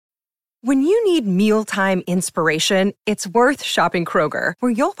When you need mealtime inspiration, it's worth shopping Kroger,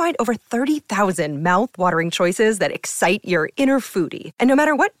 where you'll find over 30,000 mouth-watering choices that excite your inner foodie. And no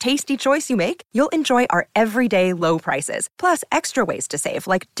matter what tasty choice you make, you'll enjoy our everyday low prices, plus extra ways to save,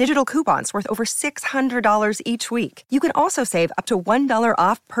 like digital coupons worth over $600 each week. You can also save up to $1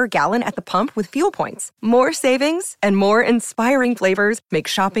 off per gallon at the pump with fuel points. More savings and more inspiring flavors make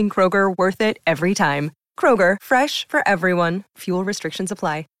shopping Kroger worth it every time. Kroger, fresh for everyone. Fuel restrictions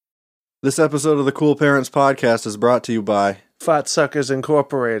apply. This episode of the Cool Parents Podcast is brought to you by Fat Suckers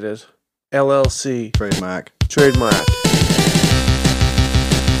Incorporated, LLC. Trademark.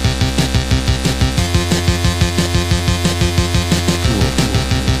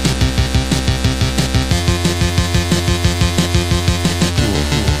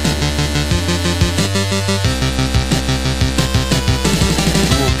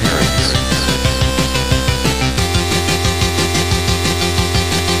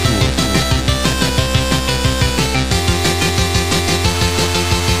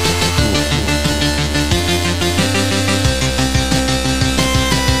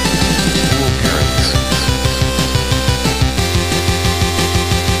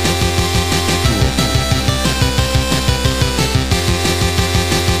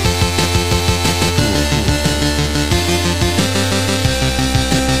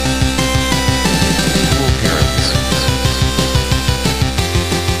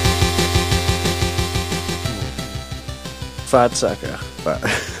 Fat Sucker.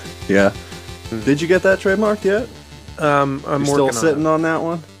 Yeah. Did you get that trademarked yet? I'm You're still sitting on that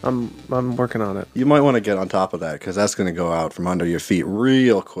one? I'm working on it. You might want to get on top of that because that's going to go out from under your feet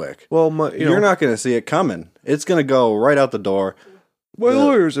real quick. Well, you're not going to see it coming. It's going to go right out the door. My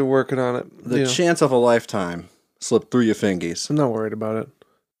lawyers are working on it. The chance of a lifetime slipped through your fingies. I'm not worried about it.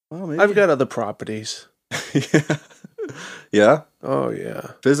 Well, maybe. I've got other properties. Yeah. Yeah? Oh,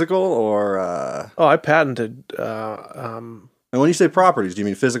 yeah. Physical or... Oh, I patented... And when you say properties, do you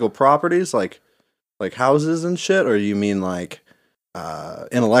mean physical properties like houses and shit, or you mean like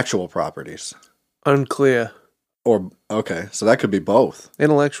intellectual properties? Unclear. Or okay, so that could be both.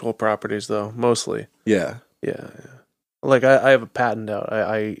 Intellectual properties, though, mostly. Yeah. Yeah. Like I have a patent out.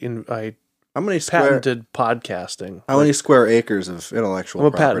 I how many patented podcasting. How many square acres of intellectual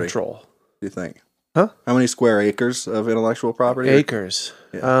property? I'm a patent troll. Do you think? Huh? How many square acres of intellectual property? Acres.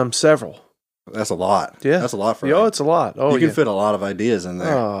 Yeah. Several. That's a lot. Yeah. That's a lot for it's a lot. Oh, you can fit a lot of ideas in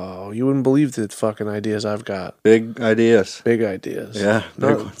there. Oh, you wouldn't believe the fucking ideas I've got. Big ideas. Big ideas. Yeah,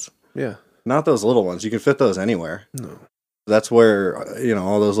 big ones. Yeah. Not those little ones. You can fit those anywhere. No. That's where,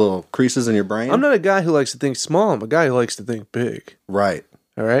 all those little creases in your brain. I'm not a guy who likes to think small. I'm a guy who likes to think big. Right.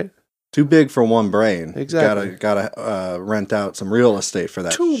 All right? Too big for one brain. Exactly. Gotta rent out some real estate for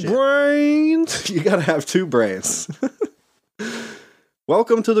that Two shit. brains. You gotta have two brains.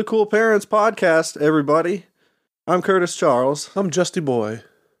 Welcome to the Cool Parents Podcast, everybody. I'm Curtis Charles. I'm Justy Boy.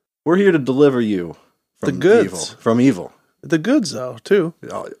 We're here to deliver you from the goods. Evil. From evil. The goods, though, too.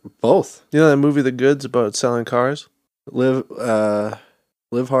 Both. You know that movie, The Goods, about selling cars? Live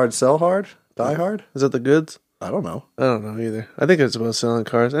hard, sell hard, die hard? Is that The Goods? I don't know. I don't know either. I think it's about selling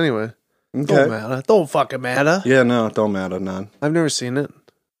cars. Anyway. Okay. Don't matter. Don't fucking matter. Yeah, no, it don't matter none. I've never seen it.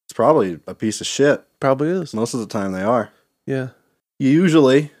 It's probably a piece of shit. Probably is. Most of the time they are. Yeah.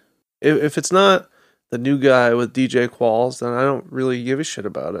 Usually. If it's not the new guy with DJ Qualls, then I don't really give a shit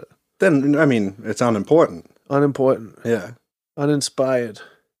about it. Then, I mean, it's unimportant. Unimportant. Yeah. Uninspired.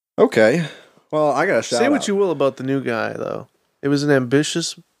 Okay. Well, I got to shout Say out. what you will about the new guy, though. It was an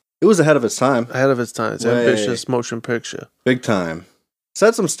ambitious... It was ahead of its time. Ahead of its time. It's an ambitious motion picture. Big time.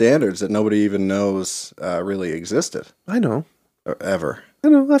 Set some standards that nobody even knows really existed. I know. Or ever. I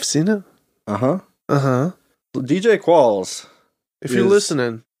know. I've seen it. Uh-huh. Uh-huh. DJ Qualls. If you're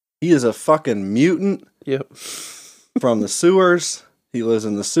listening. He is a fucking mutant. Yep. From the sewers. He lives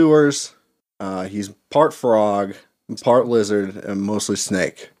in the sewers. He's part frog, part lizard, and mostly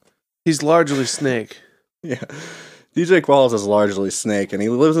snake. He's largely snake. Yeah. DJ Qualls is largely snake, and he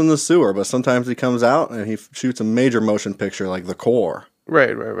lives in the sewer, but sometimes he comes out and he shoots a major motion picture like The Core.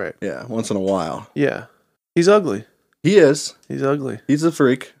 Right. Yeah, once in a while. Yeah. He's ugly. He is. He's ugly. He's a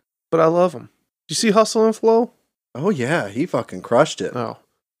freak. But I love him. You see Hustle and Flow? Oh, yeah. He fucking crushed it. Oh.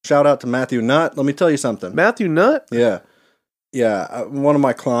 Shout out to Matthew Nutt. Let me tell you something. Matthew Nutt? Yeah. Yeah. One of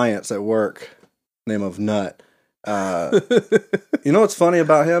my clients at work, name of Nutt. You know what's funny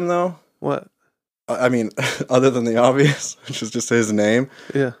about him, though? What? I mean, other than the obvious, which is just his name.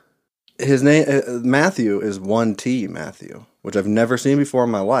 Yeah. His name, Matthew, is 1T Matthew, which I've never seen before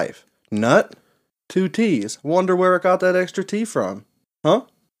in my life. Nut, 2 T's. Wonder where it got that extra T from. Huh?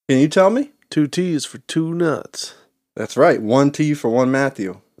 Can you tell me? 2 T's for 2 nuts. That's right. 1 T for 1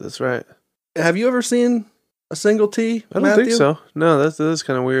 Matthew. That's right. Have you ever seen a single T? I don't think so. No, that is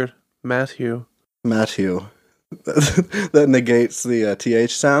kind of weird. Matthew. Matthew. That negates the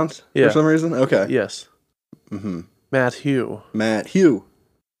TH sound Yeah. for some reason? Okay. Yes. Mm-hmm. Matthew. Matthew.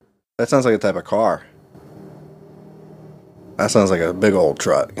 That sounds like a type of car. That sounds like a big old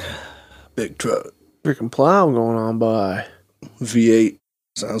truck. Big truck. Freaking plow going on by. V8.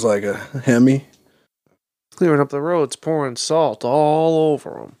 Sounds like a Hemi. Clearing up the roads, pouring salt all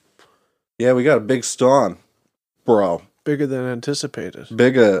over them. Yeah, we got a big storm, bro. Bigger than anticipated.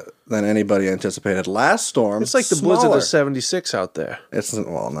 Bigger than anybody anticipated. Last storm, It's like the smaller. blizzard of 76 out there.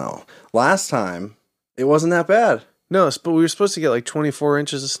 Well, no. Last time, it wasn't that bad. No, but we were supposed to get like 24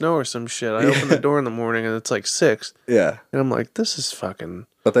 inches of snow or some shit. I opened the door in the morning and it's like 6. Yeah. And I'm like, this is fucking...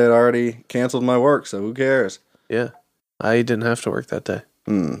 But they had already canceled my work, so who cares? Yeah. I didn't have to work that day.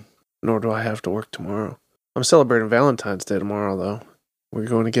 Hmm. Nor do I have to work tomorrow. I'm celebrating Valentine's Day tomorrow, though. We're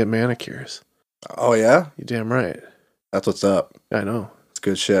going to get manicures. Oh, yeah? You damn right. That's what's up. I know. It's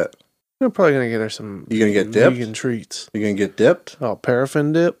good shit. I'm probably going to get her some You gonna get dipped? vegan treats. You gonna get dipped? Oh,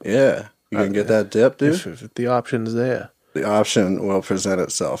 paraffin dip? Yeah. You gonna get that dip, dude? If the option's there. The option will present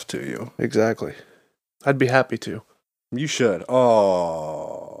itself to you. Exactly. I'd be happy to. You should.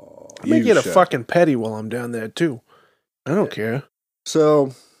 Oh. I may you get a should. fucking petty while I'm down there, too. I don't care.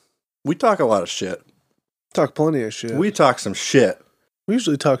 So, we talk a lot of shit. Talk plenty of shit. We talk some shit. We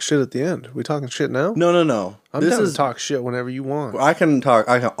usually talk shit at the end. We talking shit now? No. I'm down to talk shit whenever you want. I can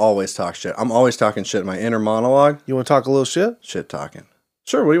always talk shit. I'm always talking shit. My inner monologue, You want to talk a little shit? shit talking.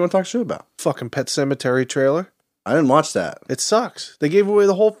 Sure, what do you want to talk shit about? Fucking Pet Cemetery trailer. I didn't watch that. It sucks. They gave away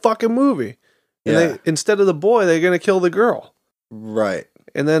the whole fucking movie. And Yeah. instead of the boy, they're going to kill the girl. Right.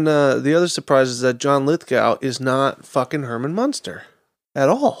 And then the other surprise is that John Lithgow is not fucking Herman Munster. At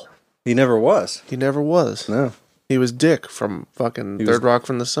all. He never was. He never was. No. He was Dick from fucking He Third was- Rock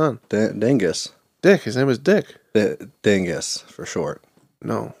from the Sun. Dingus. Dick. His name was Dick. Dingus, for short.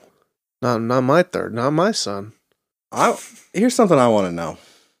 No. Not my third. Not my son. Here's something I want to know.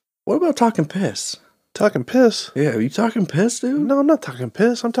 What about talking piss? Talking piss? Yeah, are you talking piss, dude? No, I'm not talking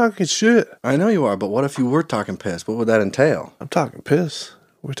piss. I'm talking shit. I know you are, but what if you were talking piss? What would that entail? I'm talking piss.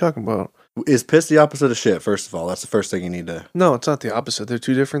 What are we talking about? Is piss the opposite of shit, first of all? That's the first thing you need to... No, it's not the opposite. They're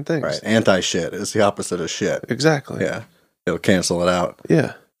two different things. Right, anti-shit is the opposite of shit. Exactly. Yeah, it'll cancel it out.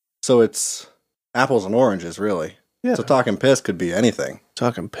 Yeah. So it's apples and oranges, really. Yeah. So talking piss could be anything.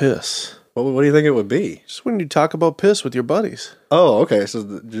 Talking piss. What do you think it would be? Just when you talk about piss with your buddies. Oh, okay. So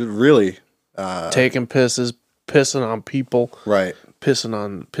really... Taking pisses, pissing on people, right.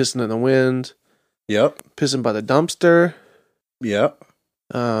 pissing in the wind, Yep. pissing by the dumpster. Yep.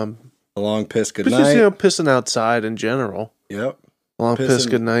 Um, A long piss but goodnight. just, pissing outside in general. Yep. Long piss Pissing-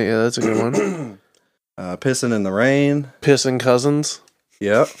 goodnight. Yeah, that's a good one. Pissing in the rain. Pissing cousins.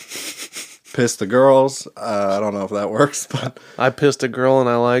 Yep. Piss the girls. I don't know if that works, but I pissed a girl and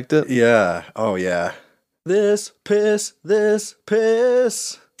I liked it. yeah. Oh, yeah. This piss.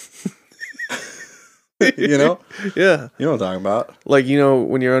 You know? Yeah. You know what I'm talking about. Like,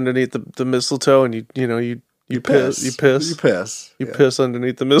 when you're underneath the mistletoe and you piss. You piss. You piss. You Yeah. piss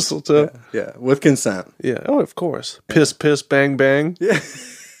underneath the mistletoe. Yeah. With consent. Yeah. Oh, of course. Piss, bang, bang. Yeah.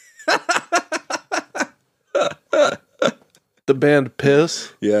 The band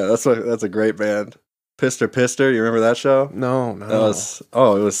Piss. Yeah, that's a great band. Pister. You remember that show? No. It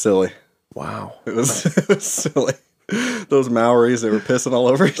was silly. Wow. It was silly. Those Maoris, they were pissing all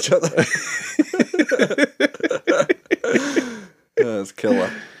over each other. That's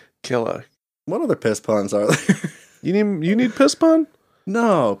killer. Killer. What other piss puns are there? You need piss pun?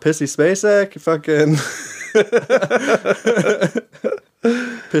 No, Pissy Spacek, fucking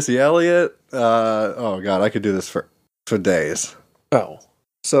Pissy Elliott. Oh god, I could do this for days. Oh.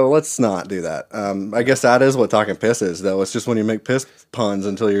 So let's not do that. I guess that is what talking piss is, though. It's just when you make piss puns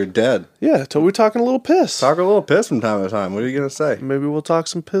until you're dead. Yeah, so we're talking a little piss. Talk a little piss from time to time. What are you gonna say? Maybe we'll talk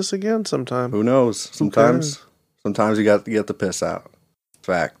some piss again sometime. Who knows? Sometimes you got to get the piss out.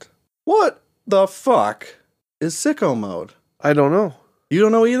 Fact. What the fuck is sicko mode? I don't know. You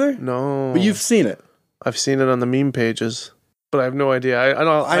don't know either? No. But you've seen it. I've seen it on the meme pages, but I have no idea.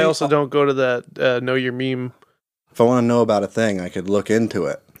 I also don't go to that Know Your Meme. If I want to know about a thing, I could look into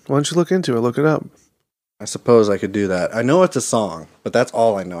it. Why don't you look into it? Look it up. I suppose I could do that. I know it's a song, but that's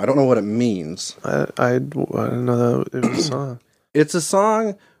all I know. I don't know what it means. I didn't know that it was a song. It's a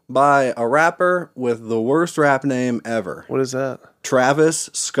song by a rapper with the worst rap name ever. What is that? Travis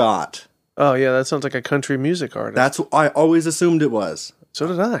Scott. Oh, yeah, that sounds like a country music artist. That's what I always assumed it was. So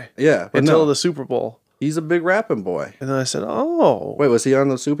did I. Yeah, but Until no. the Super Bowl. He's a big rapping boy. And then I said, oh. Wait, was he on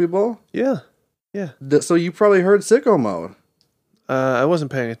the Super Bowl? Yeah. Yeah. So you probably heard Sicko Mode. I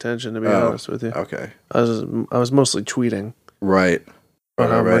wasn't paying attention, to be honest with you. Okay. I was mostly tweeting Right.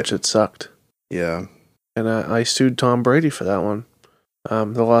 about how much it sucked. Yeah. And I sued Tom Brady for that one.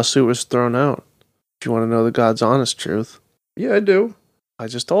 The lawsuit was thrown out. If you want to know the God's honest truth. Yeah, I do. I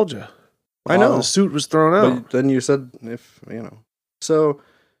just told you. I know. The suit was thrown out. But then you said, So,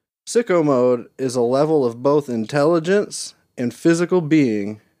 sicko mode is a level of both intelligence and physical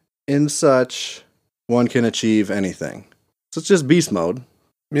being in such one can achieve anything. So it's just beast mode.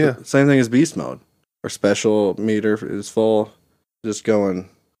 Yeah. Same thing as beast mode. Our special meter is full. Just going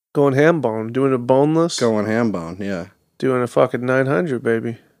ham bone. Doing a boneless. Going ham bone, yeah. Doing a fucking 900,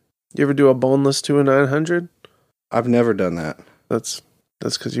 baby. You ever do a boneless to a 900? I've never done that. That's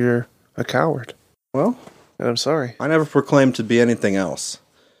because you're a coward. Well, and I'm sorry. I never proclaimed to be anything else.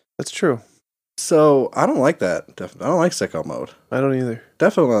 That's true. So I don't like that. I don't like sicko mode. I don't either.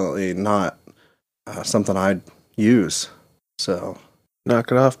 Definitely not something I'd use. So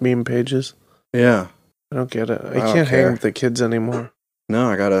knock it off, meme pages. Yeah. I don't get it. I can't hang with the kids anymore. No,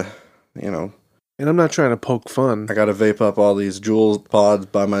 I gotta, And I'm not trying to poke fun. I gotta vape up all these Juul pods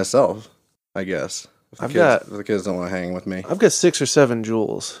by myself, I guess. If the kids don't want to hang with me. I've got 6 or 7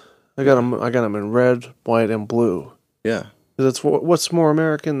 Juuls. I got them in red, white, and blue. Yeah. That's what's more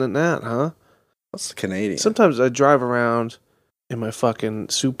American than that, huh? That's Canadian. Sometimes I drive around in my fucking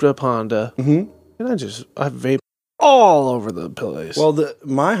souped up Honda, and I vape all over the place. Well,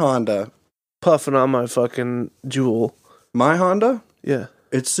 my Honda, puffing on my fucking Juul. My Honda, yeah,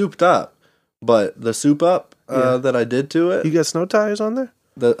 it's souped up, but the soup up that I did to it, you got snow tires on there.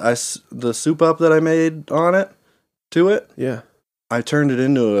 The soup up that I made on it, to it, yeah, I turned it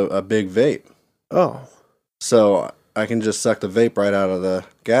into a big vape. Oh, so I can just suck the vape right out of the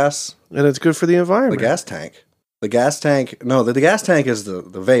gas. And it's good for the environment. The gas tank. The gas tank... No, the gas tank is the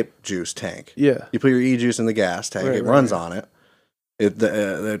vape juice tank. Yeah. You put your e-juice in the gas tank. It runs on it.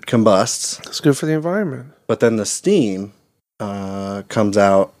 It combusts. It's good for the environment. But then the steam comes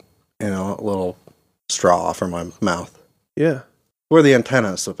out in a little straw from my mouth. Yeah. Where the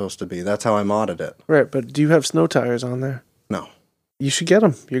antenna is supposed to be. That's how I modded it. Right, but do you have snow tires on there? No. You should get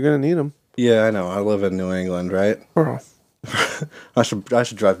them. You're going to need them. Yeah, I know. I live in New England, right? Bro. I should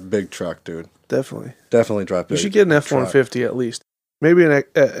drive a big truck, dude. Definitely drive big. You should get an F-150 at least. Maybe an...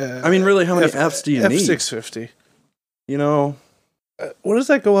 I mean, really, how many Fs do you need? F-650. What does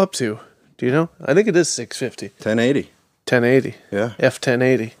that go up to? Do you know? I think it is 650. 1080. 1080. Yeah.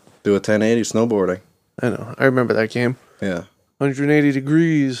 F-1080. Do a 1080 snowboarding. I know. I remember that game. Yeah. 180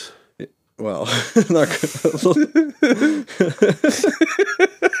 degrees. Well, not good.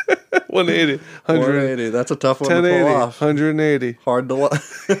 180. 180. That's a tough one to pull off. 180. Hard to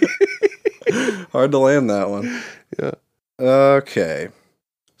land that one. Yeah. Okay.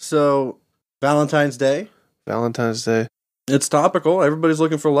 So, Valentine's Day. Valentine's Day. It's topical. Everybody's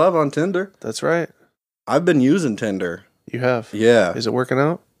looking for love on Tinder. That's right. I've been using Tinder. You have? Yeah. Is it working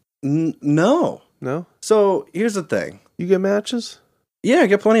out? No. No? So, here's the thing. You get matches? Yeah, I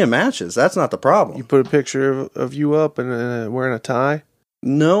get plenty of matches. That's not the problem. You put a picture of you up and wearing a tie?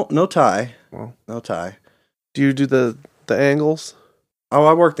 No tie. Well, no tie. Do you do the angles? Oh,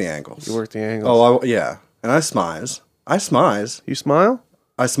 I work the angles. You work the angles. Oh, yeah. And I smize. You smile?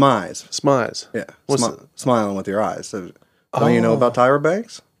 I smize. Smize. Yeah. Smiling with your eyes. So, don't you know about Tyra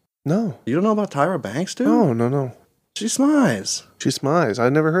Banks? No. You don't know about Tyra Banks, dude? No. She smize. She smize. I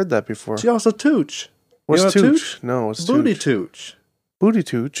never heard that before. She also tooch. What's tooch? No, what's booty tooch? Booty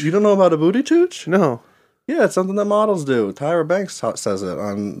tooch. You don't know about a booty tooch? No. Yeah, it's something that models do. Tyra Banks says it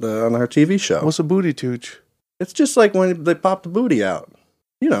on her TV show. What's a booty tooch? It's just like when they pop the booty out.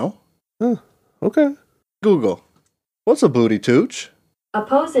 You know. Huh. Okay. Google. What's a booty tooch? A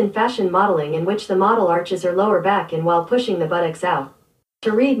pose in fashion modeling in which the model arches her lower back and while pushing the buttocks out.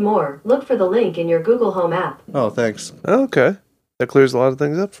 To read more, look for the link in your Google Home app. Oh, thanks. Okay. That clears a lot of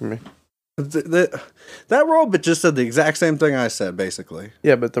things up for me. That robot just said the exact same thing I said, basically.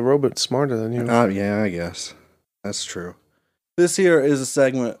 Yeah, but the robot's smarter than you. Yeah, I guess. That's true. This here is a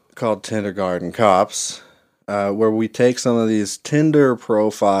segment called Tindergarten Cops, where we take some of these Tinder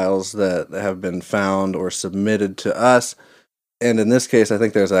profiles that have been found or submitted to us, and in this case, I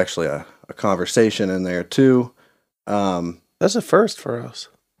think there's actually a conversation in there, too. That's a first for us.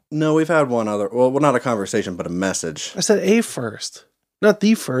 No, we've had one other... Well, not a conversation, but a message. I said a first. Not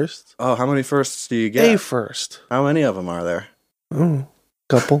the first. Oh, how many firsts do you get? A first. How many of them are there? Oh,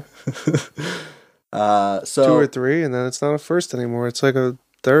 couple. So 2 or 3, and then it's not a first anymore. It's like a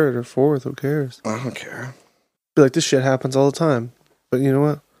third or fourth. Who cares? I don't care. Be like, this shit happens all the time. But you know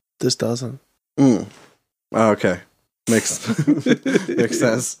what? This doesn't. Okay. Makes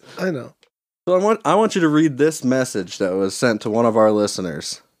sense. I know. So I want you to read this message that was sent to one of our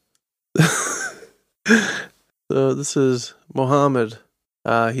listeners. So this is Mohammed.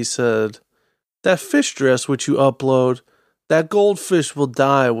 He said, "That fish dress which you upload, that goldfish will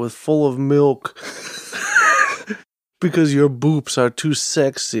die with full of milk because your boops are too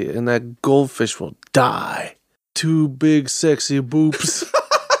sexy, and that goldfish will die. Two big sexy boops."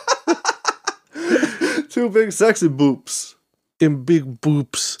 Two big sexy boops. In big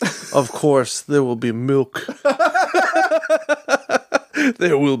boops, of course, there will be milk.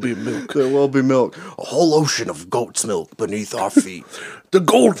 There will be milk. There will be milk. A whole ocean of goat's milk beneath our feet. The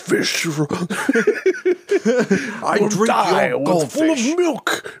goldfish I will drink die your with full of goldfish.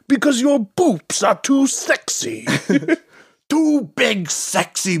 milk because your boops are too sexy. Two big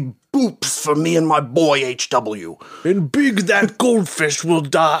sexy boops for me and my boy HW. And big that goldfish will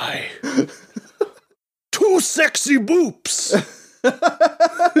die. Two sexy boops.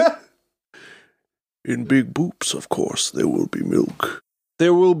 In big boops, of course, there will be milk.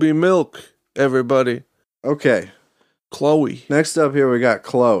 There will be milk, everybody. Okay. Chloe. Next up here we got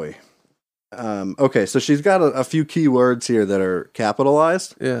Chloe. Okay, so she's got a few key words here that are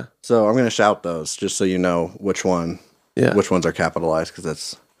capitalized. Yeah. So I'm going to shout those just so you know which ones are capitalized, because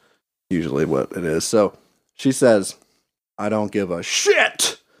that's usually what it is. So she says, I don't give a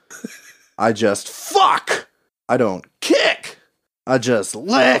shit. I just fuck. I don't kick. I just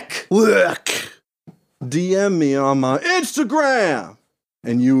lick. DM me on my Instagram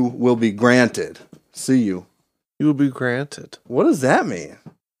and you will be granted. See you. You will be granted. What does that mean?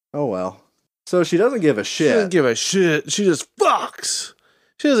 Oh well. So she doesn't give a She doesn't shit. give a shit. She just fucks.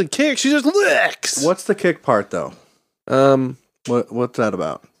 She doesn't kick. She just licks. What's the kick part though? What's that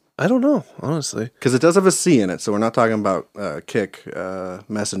about? I don't know, honestly. Because it does have a C in it, so we're not talking about kick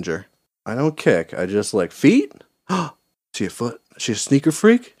messenger. I don't kick. I just like feet. She a foot? She a sneaker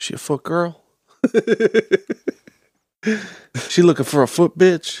freak? She a foot girl? She looking for a foot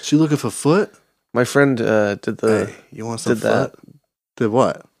bitch? She looking for foot? My friend did the Hey, you want some did foot? that. Did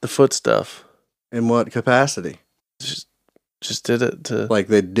what? The foot stuff. In what capacity? Just did it to Like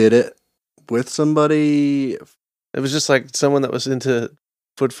they did it with somebody? it was just like someone that was into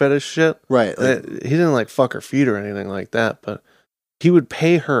foot fetish shit. Right. Like, He didn't like fuck her feet or anything like that, but he would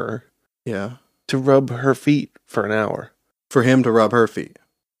pay her yeah. to rub her feet for an hour. For him to rub her feet.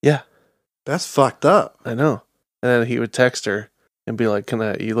 Yeah, That's fucked up. I know. And then he would text her and be like,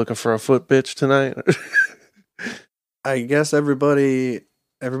 you looking for a foot bitch tonight? I guess everybody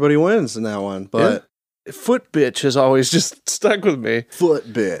wins in that one, but Foot bitch has always just stuck with me.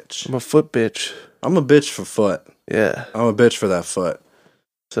 foot bitch. I'm a foot bitch. I'm a bitch for foot. Yeah. I'm a bitch for that foot.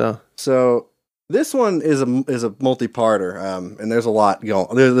 So This one is a multi-parter, and there's a lot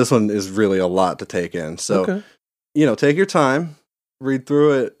going. This one is really a lot to take in. So, okay. take your time, read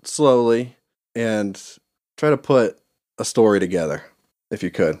through it slowly, and try to put a story together if you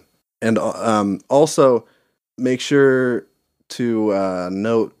could. And also make sure to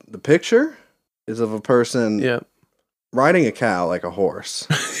note the picture is of a person Yeah. riding a cow like a horse.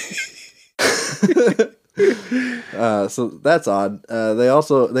 So that's odd.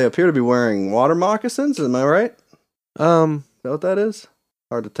 They appear to be wearing water moccasins. Am I right? Is that what that is?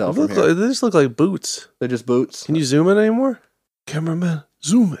 Hard to tell from here. They just look like boots. They're just boots. Can you zoom it anymore? Cameraman,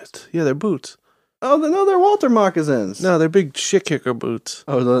 zoom it. Yeah, they're boots. Oh, no, they're Walter moccasins. No, they're big shit kicker boots.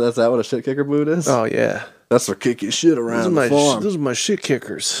 Oh, that's that what a shit kicker boot is? Oh yeah. That's for kicking shit around the farm. Those are my shit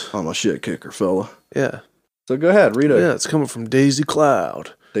kickers. I'm a shit kicker, fella. Yeah. So go ahead, read it. Yeah, it's coming from Daisy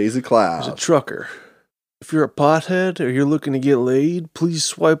Cloud. Daisy He's a Cloud. trucker. If you're a pothead or you're looking to get laid, please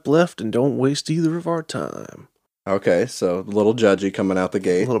swipe left and don't waste either of our time. Okay, so a little judgy coming out the A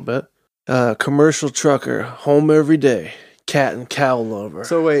gate. little bit. Commercial trucker, home every day, cat and cow lover.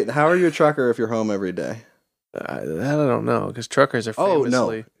 So wait, how are you a trucker if you're home every day? That I don't know, because truckers are Oh,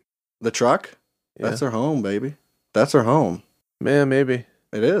 famously... no. The truck? Yeah. That's her home, baby. That's her home. Man, maybe.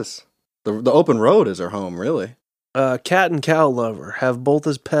 It is. The open road is her home, really. Cat and cow lover, have both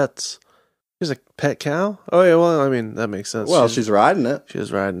as pets. She's a pet cow? Oh, yeah, well, I mean, that makes sense. Well, she's riding it. She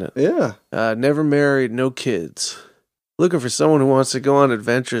is riding it. Yeah. Never married, no kids. Looking for someone who wants to go on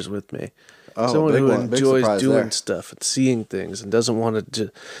adventures with me. Oh, Someone big who one. Big enjoys surprise doing there. stuff and seeing things and doesn't want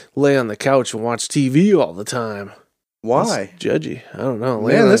to lay on the couch and watch TV all the time. Why? That's judgy. I don't know.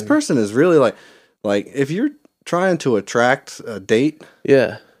 Man, this person is really like if you're trying to attract a date,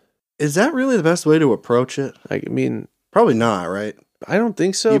 Yeah. is that really the best way to approach it? I mean, Probably not, right? I don't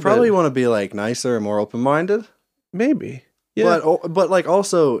think so. You probably but want to be like nicer and more open-minded. maybe. Yeah. But like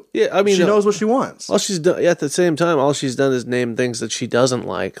also, Yeah, I mean, she knows what she wants. all she's done at the same time. All she's done is name things that she doesn't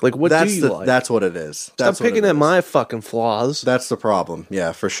like. Like, what That's do you like? That's what it is. Stop That's what picking it at is. my fucking flaws. That's the problem.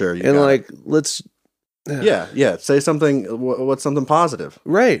 Yeah, for sure. You And got like, it. let's yeah. Say something. What's something positive?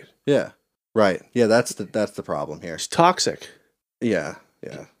 right. Yeah, right. Yeah, that's the problem here. She's toxic. Yeah.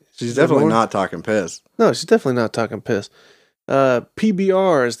 She's Is definitely there more? not talking piss. No, she's definitely not talking piss.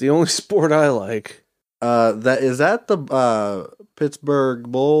 PBR is the only sport I like. That the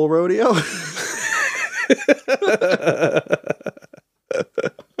Pittsburgh Bull Rodeo?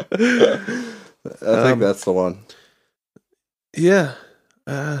 I think that's the one. Yeah,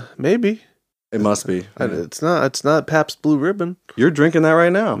 maybe. It must be. It's not. It's not Pabst Blue Ribbon. You're drinking that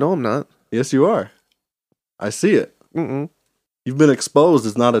right now. No, I'm not. Yes, you are. I see it. Mm-mm. You've been exposed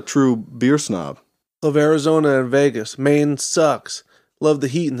as not a true beer snob. Love Arizona and Vegas. Maine sucks. Love the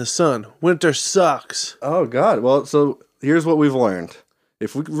heat and the sun. Winter sucks. Oh, God. Well, so here's what we've learned.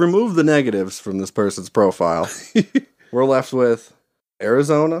 If we remove the negatives from this person's profile, we're left with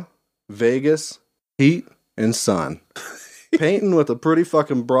Arizona, Vegas, heat, and sun. Painting with a pretty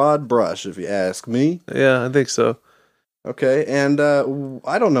fucking broad brush, if you ask me. Yeah, I think so. Okay, and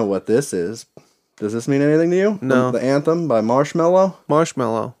I don't know what this is. Does this mean anything to you? No. The Anthem by Marshmello?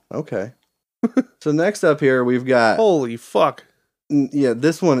 Marshmallow. Okay. So next up here, we've got... Holy fuck. Yeah,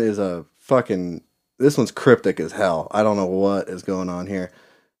 this one is this one's cryptic as hell. I don't know what is going on here.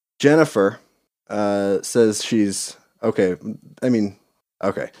 Jennifer says she's... Okay,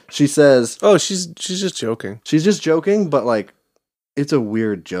 she says... Oh, she's just joking. She's just joking, but like, it's a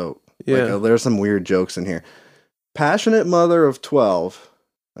weird joke. Yeah. Like, there's some weird jokes in here. Passionate mother of 12.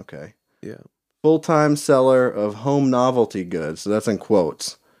 Okay. Yeah. Full-time seller of home novelty goods. So that's in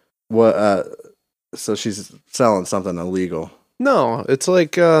quotes. What? So she's selling something illegal. No, it's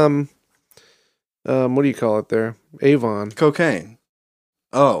like what do you call it there? Avon. Cocaine.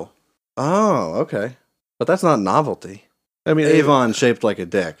 Oh, okay. But that's not novelty. I mean, Avon shaped like a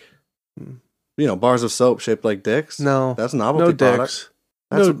dick. Hmm. You know, bars of soap shaped like dicks. No, That's novelty no product. dicks.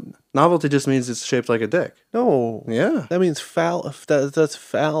 That's No, novelty just means it's shaped like a dick. no. Yeah. That means foul. That's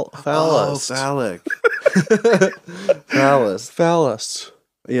foul. Oh, Phallus. phallic. Phallus. Phallus.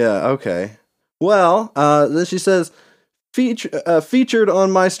 Yeah, okay. Well, then she says, featured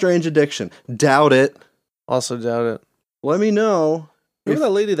on My Strange Addiction. Doubt it. Also doubt it. Let me know. Remember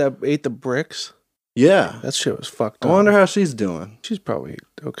that lady that ate the bricks? Yeah. That shit was fucked I up. wonder how she's doing. She's probably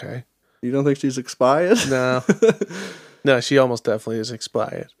okay. You don't think she's expired? No. No, she almost definitely is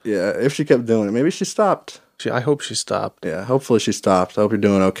expired. Yeah, if she kept doing it. Maybe she stopped. I hope she stopped. Yeah, hopefully she stopped. I hope you're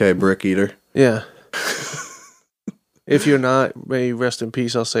doing okay, Brick Eater. Yeah. If you're not, may you rest in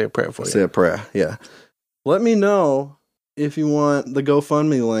peace. I'll say a prayer for you. Say a prayer, yeah. Let me know if you want the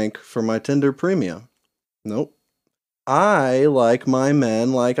GoFundMe link for my Tinder Premium. Nope. I like my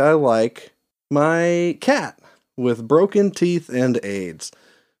men like I like my cat with broken teeth and AIDS.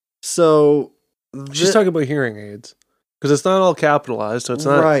 So... She's talking about hearing aids. Because it's not all capitalized, so it's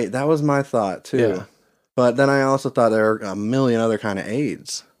not... Right, that was my thought, too. Yeah. But then I also thought there are a million other kind of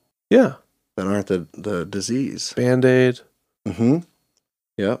AIDS Yeah. that aren't the disease. Band-Aid. Mm-hmm.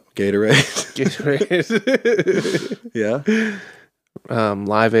 Yep. Gatorade. Gatorade. Yeah.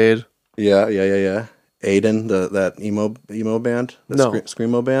 Live Aid. Yeah. Aiden, that emo band? The No.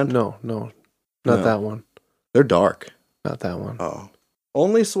 Screamo band? No. Not No. that one. They're dark. Not that one. Oh.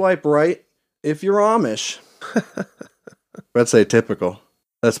 Only swipe right if you're Amish. I'd say typical.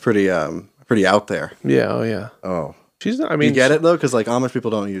 That's pretty out there. Yeah, oh yeah. Oh. She's not, I mean... You get it, though? Because, like, Amish people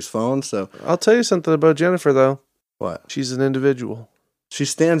don't use phones, so... I'll tell you something about Jennifer, though. What? She's an individual. She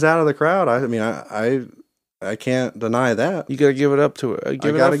stands out of the crowd. I mean, I can't deny that. You gotta give it up to her. I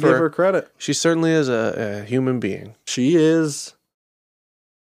gotta give her credit. She certainly is a human being. She is,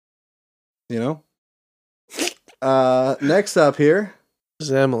 you know. Next up here. This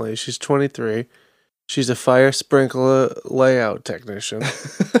is Emily. She's 23. She's a fire sprinkler layout technician.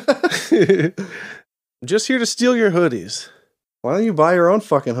 Just here to steal your hoodies. Why don't you buy your own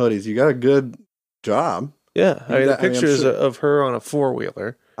fucking hoodies? You got a good job. Yeah, I mean, the I'm pictures sure- of her on a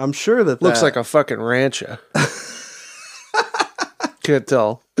four-wheeler. I'm sure that Looks like a fucking rancher. Can't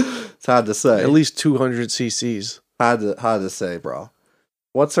tell. It's hard to say. At least 200 cc's. Hard to say, bro.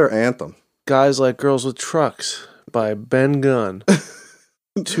 What's her anthem? Guys Like Girls with Trucks by Ben Gunn.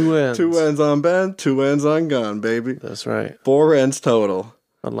 Two ends. 2 ends on Ben, 2 ends on gun, baby. That's right. 4 ends total.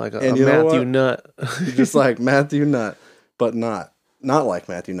 Unlike a And you know Matthew what? Nut. Just like Matthew Nutt, but not like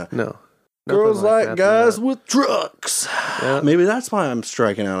Matthew Nutt. No. Girls Nothing like Matthew guys Nutt. with trucks. Yeah. Maybe that's why I'm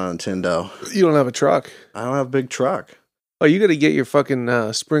striking out on Tindo. You don't have a truck. I I don't have a big truck. Oh, you got to get your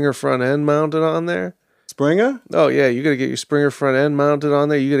fucking Springer front end mounted on there? Springer? Oh, yeah, you got to get your Springer front end mounted on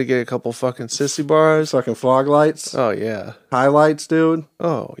there. You got to get a couple fucking sissy bars. Fucking fog lights. Oh, yeah. Highlights, dude.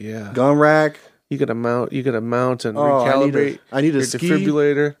 Oh, yeah. Gun rack. You got to mount and Oh, recalibrate I need a your ski.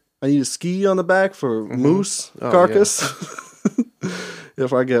 defibrillator. I need a ski on the back for moose carcass.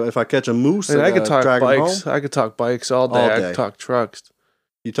 If I catch a moose, And I could talk drag 'em bikes. home. I could talk bikes all day. All I day. could talk trucks.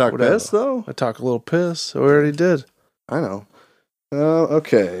 You talk Whatever. piss though. I talk a little piss. I already did. I know.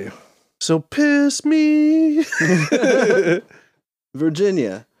 Okay. So piss me.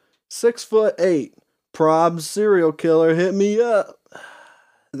 Virginia, 6'8", prob serial killer hit me up.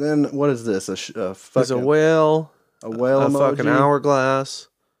 Then what is this? There's a fucking whale. a whale A emoji. fucking hourglass.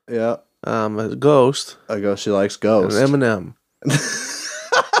 Yeah, A ghost. I go. She likes ghosts. An M&M.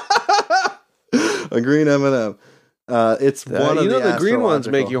 A green M&M. It's one of the green ones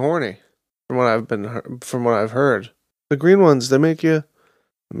make you horny. From what I've heard, the green ones they make you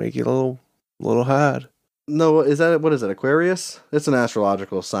a little hard. No, what is it? Aquarius? It's an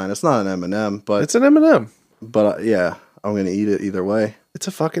astrological sign. It's not an M&M, but It's an M&M. yeah, I'm gonna eat it either way. It's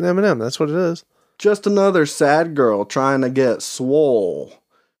a fucking M&M. That's what it is. Just another sad girl trying to get swole.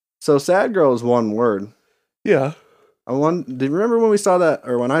 So sad girl is one word. Yeah. Do you remember when we saw that,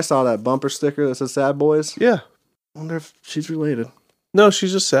 or when I saw that bumper sticker that says "Sad Boys"? Yeah. I wonder if she's related. No,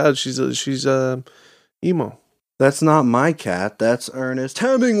 she's just sad. She's emo. That's not my cat. That's Ernest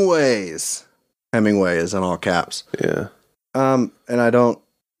Hemingway's. Hemingway is in all caps. Yeah. And I don't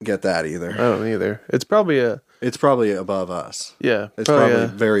get that I either. don't either. It's probably It's probably above us. It's probably probably a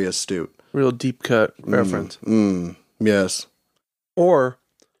very astute. real deep cut reference. Yes. Or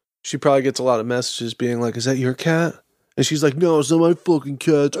she probably gets a lot of messages being like, "Is that your cat?" And she's like, "No, it's not my fucking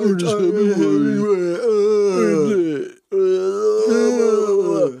cat. It's Ernest Hemingway."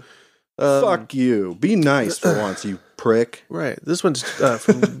 Fuck you. Be nice for once, you prick. Right. This one's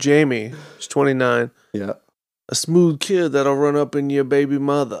from Jamie. She's 29. Yeah. A smooth kid that'll run up in your baby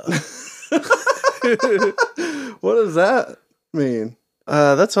mother. What does that mean?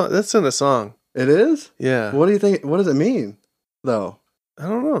 That's in a song. It is? Yeah. What do you think? What does it mean, though? I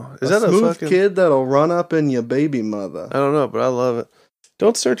don't know. Is a that smooth a fucking kid that'll run up in your baby mother? I don't know, but I love it.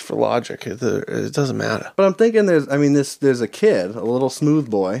 Don't search for logic. It doesn't matter. But I'm thinking there's a kid, a little smooth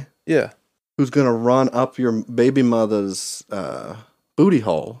boy, Yeah. who's gonna run up your baby mother's booty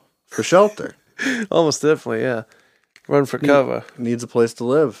hole for shelter. Almost definitely, yeah. Run for cover. Needs a place to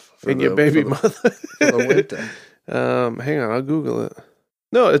live In your baby mother. for the winter. Hang on, I'll Google it.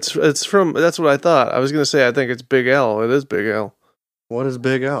 No, it's from, that's what I thought. I was going to say, I think it's Big L. It is Big L. What is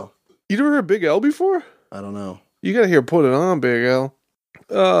Big L? You never heard Big L before? I don't know. You got to hear Put It On, Big L.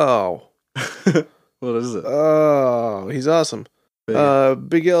 Oh. What is it? Oh, he's awesome.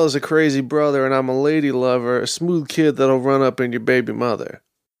 Big L is a crazy brother, and I'm a lady lover, a smooth kid that'll run up in your baby mother.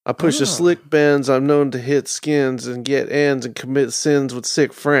 I push the slick bends, I'm known to hit skins and get ends and commit sins with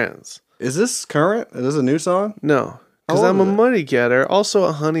sick friends. Is this current? Is this a new song? No, because How I'm a old is it? money getter, also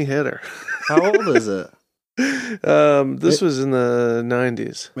a honey hitter. How old is it? This was in the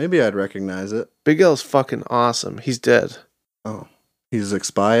 90s. Maybe I'd recognize it. Big L's fucking awesome. He's dead. Oh, he's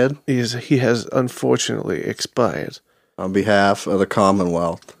expired He has unfortunately expired. on behalf of the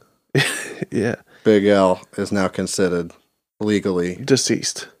Commonwealth. Yeah, Big L is now considered legally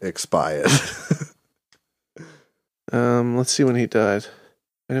deceased. expired. Let's see when he died.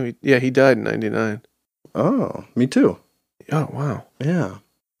 I know he died in 99. Oh, me too. Oh, wow. Yeah.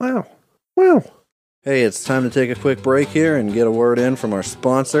 Wow. Hey, it's time to take a quick break here and get a word in from our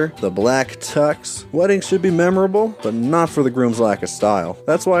sponsor, the Black Tux. Weddings should be memorable, but not for the groom's lack of style.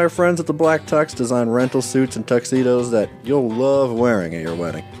 That's why our friends at the Black Tux design rental suits and tuxedos that you'll love wearing at your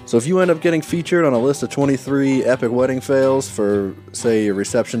wedding. So if you end up getting featured on a list of 23 epic wedding fails for, say, your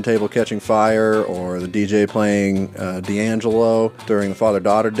reception table catching fire or the DJ playing D'Angelo during the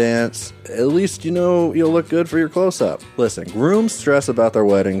father-daughter dance, at least you know you'll look good for your close-up. Listen, grooms stress about their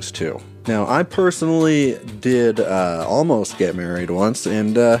weddings too. Now, I personally did almost get married once,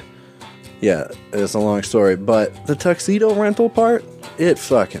 and yeah, it's a long story, but the tuxedo rental part, it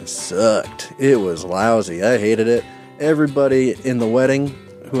fucking sucked. It was lousy. I hated it. Everybody in the wedding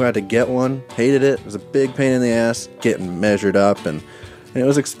who had to get one hated it. It was a big pain in the ass getting measured up, and it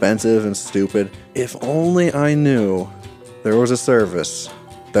was expensive and stupid. If only I knew there was a service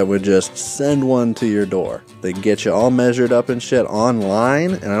that would just send one to your door. They get you all measured up and shit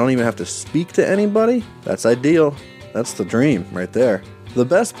online, and I don't even have to speak to anybody. That's ideal. That's the dream right there. The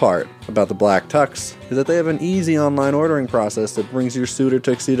best part about the Black Tux is that they have an easy online ordering process that brings your suit or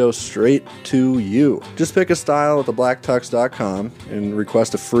tuxedo straight to you. Just pick a style at theblacktux.com and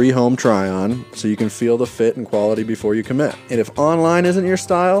request a free home try-on so you can feel the fit and quality before you commit. And if online isn't your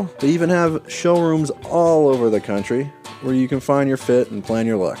style, they even have showrooms all over the country where you can find your fit and plan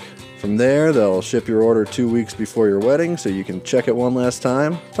your look. From there, they'll ship your order 2 weeks before your wedding so you can check it one last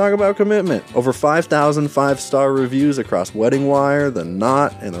time. Talk about commitment. Over 5,000 5-star reviews across Wedding Wire, The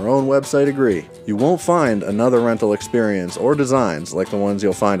Knot, and their own website agree. You won't find another rental experience or designs like the ones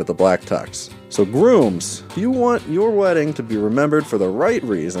you'll find at the Black Tux. So grooms, if you want your wedding to be remembered for the right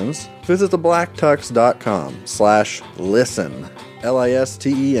reasons, visit theblacktux.com/listen.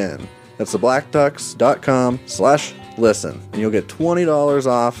 LISTEN. That's theblacktux.com/listen, and you'll get $20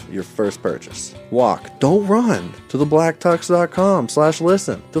 off your first purchase. Walk, don't run to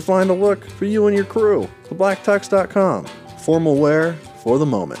theblacktux.com/listen to find a look for you and your crew. Theblacktux.com. Formal wear for the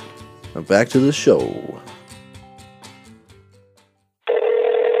moment. Now back to the show.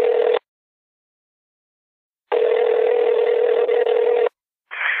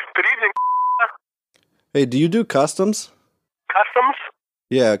 Good evening. Hey, do you do customs? Customs?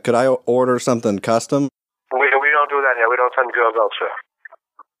 Yeah, could I order something custom? We don't do that here. We don't send girls out, sir.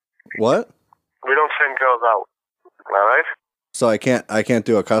 What? We don't send girls out. All right? So I can't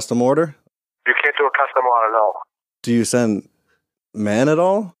do a custom order? You can't do a custom order, no. Do you send men at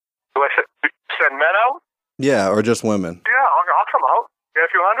all? Do I send men out? Yeah, or just women? Yeah, I'll come out. Get a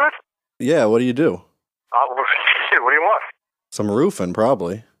few hundred? Yeah, what do you do? What do you want? Some roofing,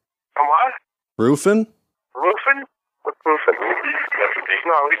 probably. Some what? Roofing? Roofing? What's roofing?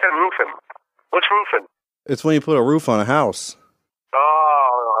 No, we said roofing. What's roofing? It's when you put a roof on a house.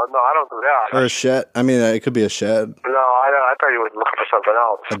 Oh, no, I don't do that. Or a shed. I mean, it could be a shed. No, I thought you were looking for something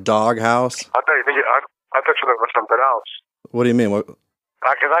else. A dog house? I thought you were looking for something else. What do you mean? What?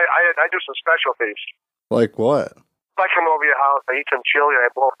 Because I do some specialties. Like what? I come over your house, I eat some chili, and I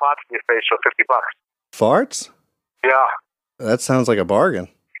blow farts in your face for $50. Farts? Yeah. That sounds like a bargain.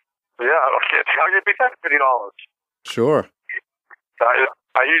 Yeah, okay. I'll give you that $50. Sure. I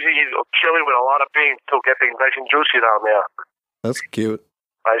usually eat chili with a lot of beans to get things nice and juicy down there. That's cute.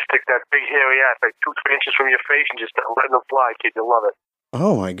 I stick that big hairy ass like 2-3 inches from your face and just letting them fly, kid. You'll love it.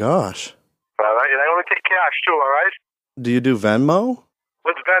 Oh my gosh. All right, and I only take cash too. All right. Do you do Venmo?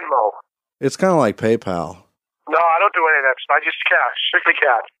 What's Venmo? It's kind of like PayPal. No, I don't do any of that. I just cash, strictly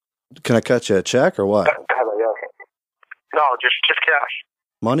cash. Can I cut you a check or what? No, just cash.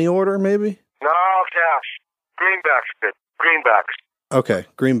 Money order, maybe? No, cash. Greenbacks, kid. Greenbacks. Okay,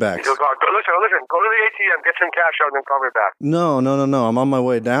 greenbacks. Listen. Go to the ATM, get some cash out, and then call me back. No. I'm on my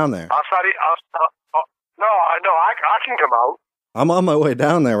way down there. No, I can come out. I'm on my way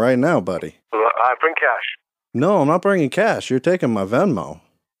down there right now, buddy. I bring cash. No, I'm not bringing cash. You're taking my Venmo.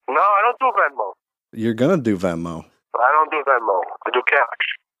 No, I don't do Venmo. You're going to do Venmo. I don't do Venmo. I do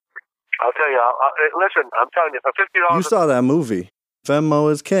cash. I'll tell you. Listen, I'm telling you, for $50... You saw that movie. Venmo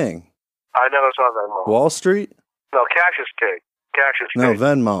is king. I never saw Venmo. Wall Street? No, cash is king. Cash is king. No,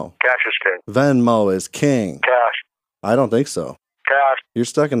 Venmo. Cash is king. Venmo is king. Cash. I don't think so. Cash. You're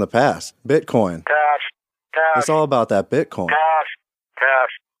stuck in the past. Bitcoin. Cash. Cash. It's all about that Bitcoin. Cash.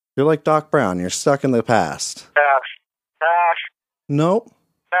 Cash. You're like Doc Brown. You're stuck in the past. Cash. Cash. Nope.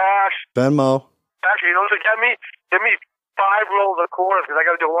 Cash. Venmo. Actually, you know what? Give me 5 rolls of quarters because I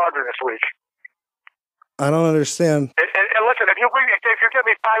got to do laundry this week. I don't understand. And listen, if you get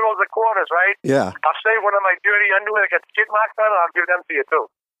me 5 rolls of quarters, right? Yeah. I'll save one of my dirty underwear that got skid marks on it. I'll give them to you too.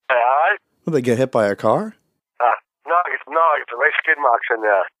 All right? Will they get hit by a car? No, it's the right skid marks in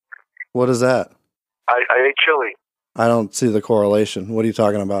there. What is that? I ate chili. I don't see the correlation. What are you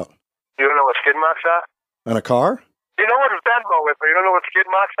talking about? You don't know what skid marks are? In a car? You know what Venmo is, but you don't know what skid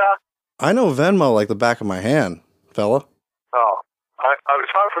marks are? I know Venmo like the back of my hand, fella. Oh.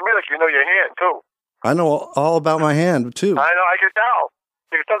 It's hard for me like you know your hand, too. I know all about my hand, too. I know, I can tell.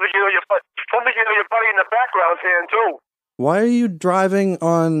 It sounds like you know your buddy in the background's hand, too. Why are you driving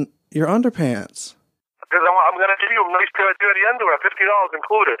on your underpants? Because I'm going to give you a nice pair of dirty underwear, $50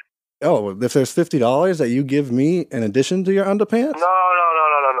 included. Oh, if there's $50 that you give me in addition to your underpants? No.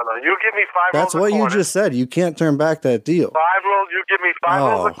 You give me 5 rolls of quarters. That's what you just said. You can't turn back that deal. 5 rolls, you give me 5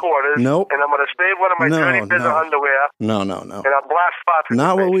 rolls of quarters. Nope. And I'm going to save one of my dirty bits of underwear. No. And I'll blast spots.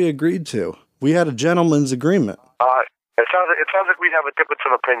 Not what we agreed to. We had a gentleman's agreement. It sounds like we have a difference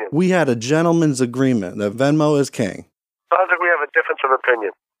of opinion. We had a gentleman's agreement that Venmo is king. Sounds like we have a difference of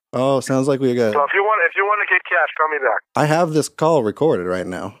opinion. Oh, sounds like we got. So if you want to get cash, call me back. I have this call recorded right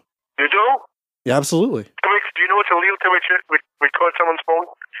now. You do? Yeah, absolutely. Do you know it's illegal to record someone's phone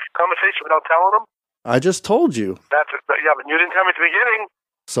conversation without telling them? I just told you. Yeah, but you didn't tell me at the beginning.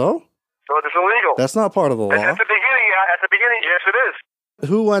 So? So it's illegal. That's not part of the law. At the beginning, yes, it is.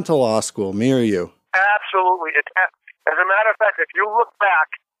 Who went to law school, me or you? Absolutely. As a matter of fact, if you look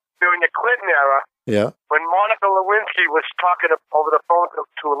back during the Clinton era, Yeah. when Monica Lewinsky was talking over the phone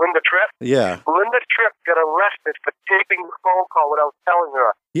to Linda Tripp, Yeah. Linda Tripp got arrested for taping the phone call without telling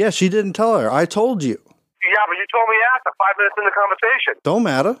her. Yeah, she didn't tell her. I told you. Yeah, but you told me after 5 minutes in the conversation. Don't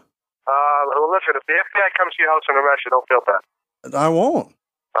matter. Well, listen, if the FBI comes to your house and arrests you, don't feel bad. I won't.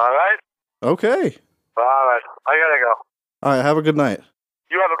 All right? Okay. All right. I gotta go. All right, have a good night.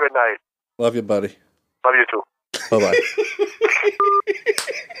 You have a good night. Love you, buddy. Love you too. Bye-bye.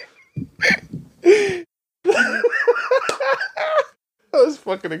 That was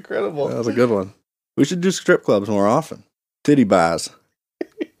fucking incredible. That was a good one. We should do strip clubs more often. Titty bars.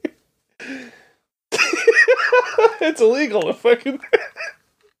 It's illegal to fucking...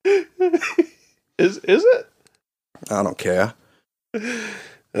 Is it? I don't care.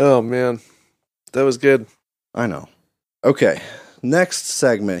 Oh, man. That was good. I know. Okay, next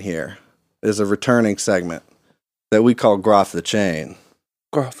segment here is a returning segment that we call Groff the Chain.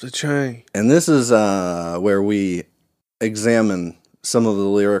 Groff the Chain. And this is where we examine some of the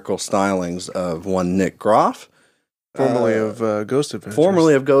lyrical stylings of one Nick Groff. Formerly of Ghost Adventures.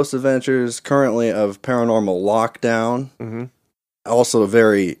 Formerly of Ghost Adventures, currently of Paranormal Lockdown. Mm-hmm. Also a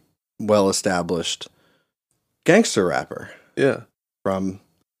very well-established gangster rapper. Yeah.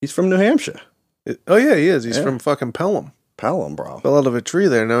 He's from New Hampshire. Oh, yeah, he is. He's from fucking Pelham. Pelham, bro. Fell out of a tree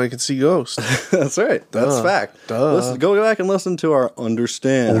there. Now he can see ghosts. That's right. That's fact. Duh. Go back and listen to our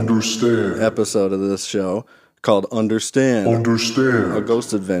Understand episode of this show called Understand. A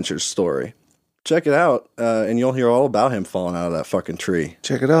Ghost Adventures story. Check it out, and you'll hear all about him falling out of that fucking tree.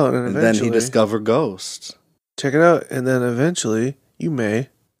 Check it out, and then he discovered ghosts. Check it out, and then eventually you may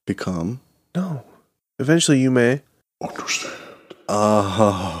become. No. Eventually you may understand.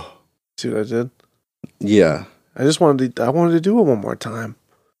 Oh. See what I did? Yeah. I wanted to do it one more time.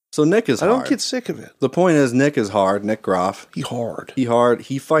 So Nick is hard. I don't get sick of it. The point is Nick is hard. Nick Groff. He hard.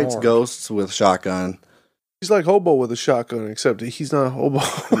 He fights ghosts with shotgun. He's like Hobo with a shotgun, except he's not a hobo.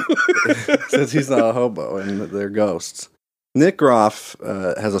 Since he's not a hobo and they're ghosts. Nick Groff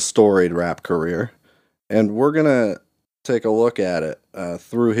has a storied rap career, and we're going to take a look at it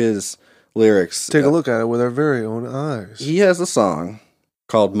through his lyrics. Take a look at it with our very own eyes. He has a song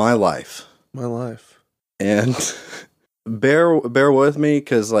called My Life. My Life. And bear with me,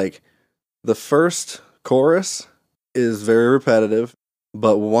 because like the first chorus is very repetitive,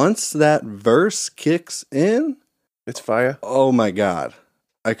 but once that verse kicks in, it's fire. Oh my God.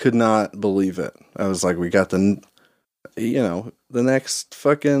 I could not believe it. I was like, we got the next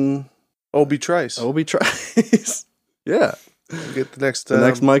fucking Obi Trice. Yeah. We'll get the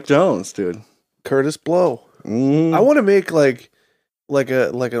next Mike Jones, dude. Curtis Blow. Mm. I want to make like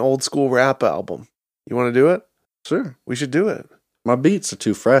an old school rap album. You want to do it? Sure. We should do it. My beats are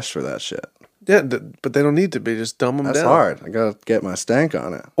too fresh for that shit. Yeah, but they don't need to be. Just dumb them down. That's hard. I gotta get my stank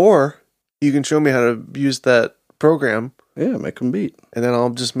on it. Or you can show me how to use that program. Yeah, make them beat. And then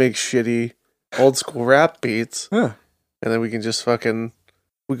I'll just make shitty old school rap beats. Yeah. And then we can just we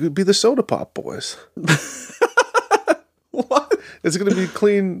could be the Soda Pop Boys. What? It's going to be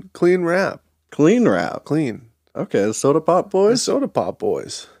clean rap. Clean rap? Clean. Okay, the Soda Pop Boys? The Soda Pop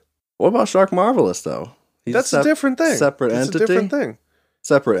Boys. What about Shark Marvelous, though? That's a different thing. Separate entity? It's a different thing.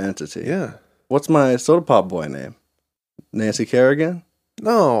 Separate entity. Yeah. What's my Soda Pop Boy name? Nancy Kerrigan?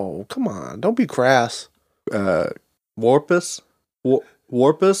 No, come on. Don't be crass. Warpus?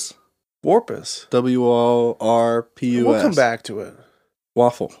 Warpus? Warpus. WORPUS. We'll come back to it.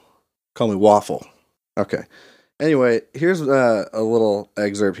 Waffle. Call me Waffle. Okay. Anyway, here's a little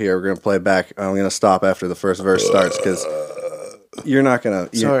excerpt here. We're going to play back. I'm going to stop after the first verse starts because you're not going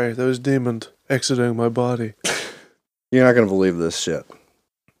to... Sorry, there was demon exiting my body. You're not going to believe this shit.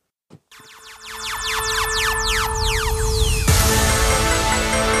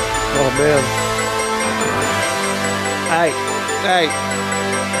 Oh, man. Hey. Hey.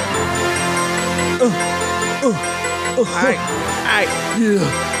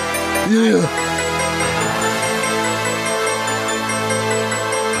 Yeah.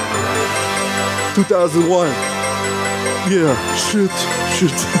 2001. Yeah. Shit.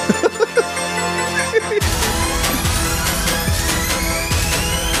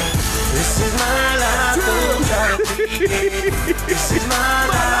 This is my life. Don't try to take it. This is my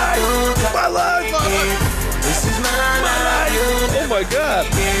life. Don't try to take it. This is my life. Oh my God.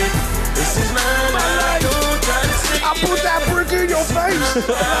 This is my life. Don't try to take it. I put that brick in your face.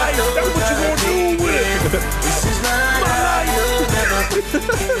 That's what you gonna do with it. This is my life. You'll never forget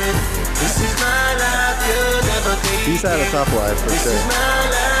it. This is my life. He's had a tough life for This is sure. my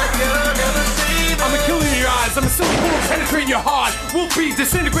life, you'll never see I'm a killer in your eyes, I'm a silver bullet penetrating your heart. Wolf bees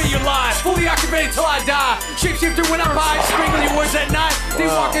disintegrate your lives, fully activated till I die. Shapeshifter when I bite, strangling your words at night.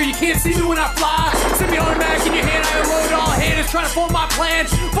 Daywalker, you can't see me when I fly. Semi-automatic in your hand, I unload all haters trying to form my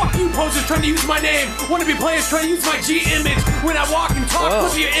plans. Fuck you posers trying to use my name. Wanna be players trying to use my G image. When I walk and talk, Oh,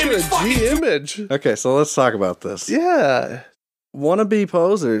 put your image fucking G image. Okay, so let's talk about this. Yeah. Wannabe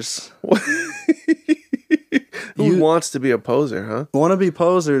posers. Who wants to be a poser, huh? Wannabe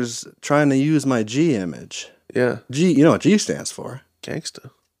posers trying to use my G image. Yeah. G, you know what G stands for?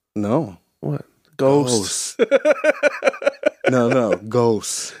 Gangsta. No. What? Ghost. No,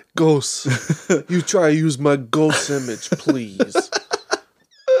 ghosts. Ghost. You try to use my ghost image, please.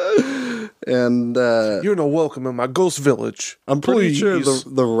 And You're no welcome in my ghost village. I'm pretty sure Please.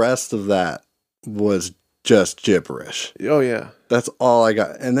 the rest of that was just gibberish. Oh, yeah. That's all I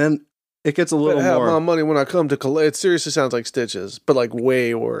got. And then it gets a Better little have my more. money when I come to collect. It seriously sounds like Stitches, but like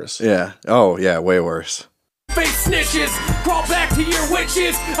way worse. Yeah. Oh, yeah, way worse. face snitches. Crawl back to your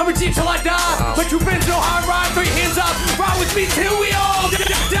witches. I'm a G till I die. But you been so hard, ride, throw your hands up. Ride with me till we all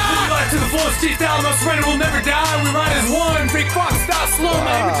die. We life to the fullest, G style, no surrender, we'll never die. We ride as one. Big fox style, slow.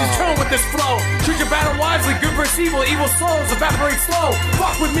 My image is turned with this flow. Choose your battle wisely, good versus evil. Evil souls evaporate slow.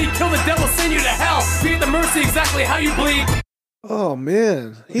 Fuck with me, kill the devil, send you to hell. Be at the mercy exactly how you bleed. Oh,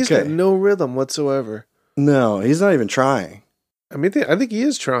 man. He's Okay. got no rhythm whatsoever. No, he's not even trying. I mean, I think he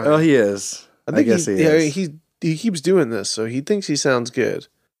is trying. Oh, he is. I guess he yeah, is. he keeps doing this, so he thinks he sounds good.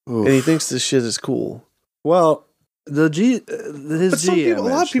 Oof. And he thinks this shit is cool. Well, the G, his But some G people, a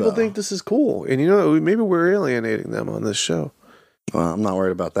lot of image, people though. think this is cool. And you know, maybe we're alienating them on this show. Well, I'm not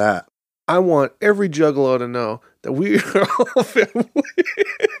worried about that. I want every juggalo to know that we are all family.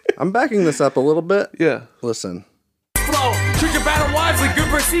 I'm backing this up a little bit. Yeah. Listen. Flow. Choose your battle wisely, good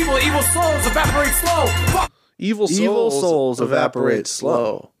versus evil. Evil souls evaporate slow. Fuck. Evil Evil souls evaporate evaporate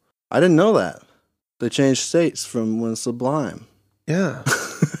slow. I didn't know that. They changed states from when sublime. Yeah.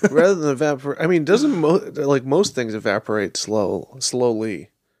 Rather than evaporate. I mean, doesn't like most things evaporate slowly.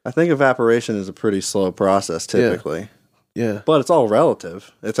 I think evaporation is a pretty slow process typically. Yeah. But it's all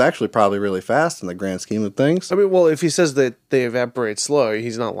relative. It's actually probably really fast in the grand scheme of things. I mean, well, if he says that they evaporate slow,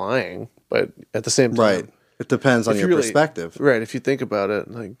 he's not lying. But at the same time, Right. It depends on if your you really- perspective. right? If you think about it,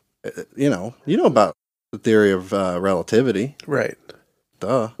 like, You know about the theory of relativity. right.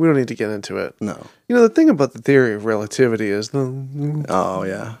 Duh. We don't need to get into it. No. You know, the thing about the theory of relativity is Oh,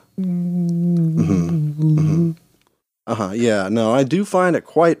 yeah. Yeah, no, I do find it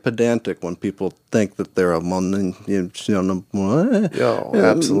quite pedantic when people think that they're a what? oh,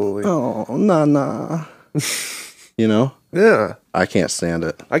 absolutely. Oh, nah. You know? Yeah. I can't stand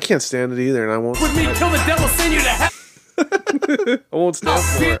it. I can't stand it either, and I won't. With me, kill the devil, send you to hell. I won't stand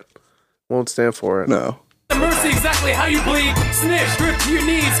for it. Won't stand for it. No. The mercy exactly how you bleed. Snitch, strip to your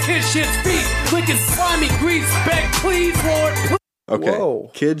knees, kiss shit's feet. Licking slimy grease, beg please, Lord. Okay.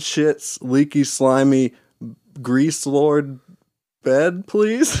 Whoa. Kid shits, leaky, slimy, grease lord bed,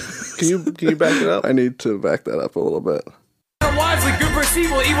 please. Can you back it up? I need to back that up a little bit. Wisely, good versus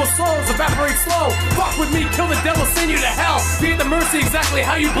evil. Evil souls evaporate slow. Fuck with me, kill the devil, send you to hell. Be at the mercy exactly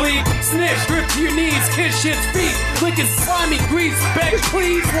how you bleed. Snitch, strip to your knees, kiss shit's feet. Licking slimy grease, beg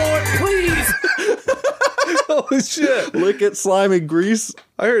please, Lord, please. Holy shit! Lick it, slimy grease.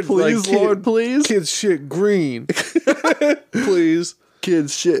 I heard Please, like, Lord, please. Kids shit green. Please,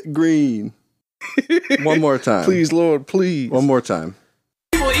 Kids shit green. One more time. please, Lord, please. One more time.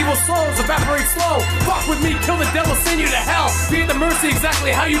 Evil souls evaporate slow. Fuck with me, kill the devil, send you to hell. Be at the mercy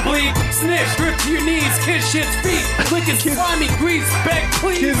exactly how you bleed. Snitch, strip to your knees, kiss shit's feet. Licking slimy grease, beg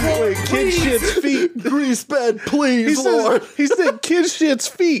please, Lord, Kid please. shit's feet. Grease bed, please, Lord. He said kid shit's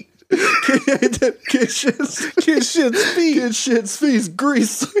feet. Kid shit's Kid shit's feet. Kid shit's feet,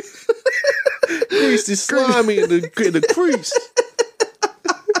 grease. Grease is slimy in the crease.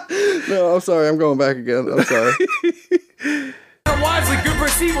 No, I'm sorry. I'm going back again. I'm sorry. Wisely, good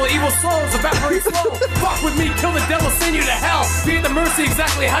versus evil. Evil souls evaporate slow. Fuck with me, kill the devil, send you to hell. Be at the mercy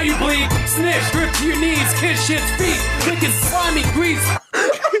exactly how you bleed. Snitch, strip to your knees, kiss shit's feet. Licking slimy grease.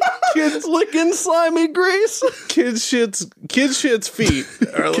 Kids licking slimy grease. Kid shit's feet.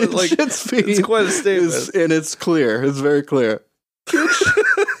 Are Kid like shit's feet. It's quite a statement. And it's clear. It's very clear.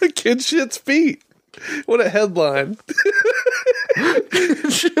 Kid shit's feet. What a headline.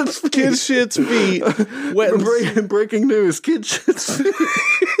 Kid shit's feet. Kid shit's feet. Wet and Breaking news. Kid shit's feet.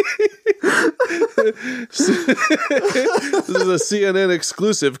 This is a CNN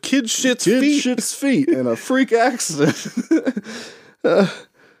exclusive. Kid shit's Kid feet. shit's feet in a freak accident.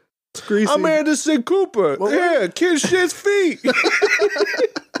 It's greasy. I'm Anderson Cooper. Well, yeah, kid shit's feet.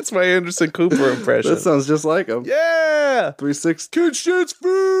 That's That's my Anderson Cooper impression. That sounds just like him. Yeah. 360. Kid shit's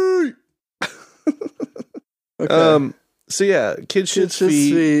feet. Okay. So yeah, kid shit's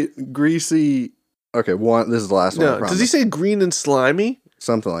feet. Greasy. Okay, this is the last one. I No, promise. does he say green and slimy?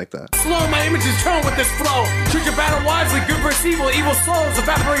 Something like that. Slow, my image is shown with this flow. Choose your battle wisely, good versus evil, evil slows,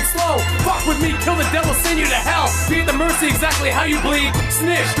 evaporate slow. Fuck with me, kill the devil, send you to hell. Be at the mercy exactly how you bleed.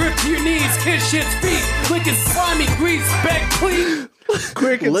 Snitch, drip to your knees, kiss shit's feet. Licking slimy, grease, beg, please.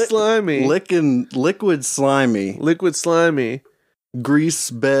 Quick and slimy. Liquid slimy. Liquid slimy. Grease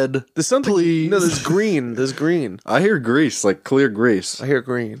bed. There's something. Please. No, there's green. There's green. I hear grease, like clear grease. I hear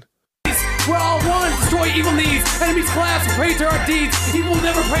green. We're all one, destroy evil needs. Enemies collapse, pray to our deeds. Evil will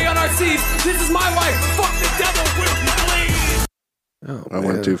never prey on our seeds. This is my life, fuck the devil, will you bleed? Oh, I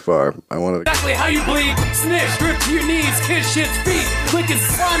went too far. I wanted to... Exactly how you bleed. Snitch, drip to your knees, kiss shit's feet. Licking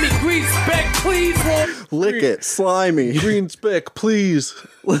slimy, grease, beg, please, roll. Lick it, slimy. Green speck, please.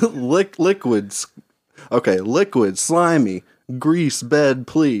 Liquids. Okay, liquid, slimy, grease bed,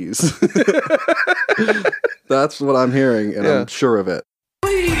 please. That's what I'm hearing, and I'm sure of it.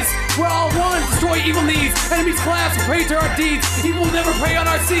 Please, we're all one, destroy evil needs. Enemies collapse, pray to our deeds. Evil will never prey on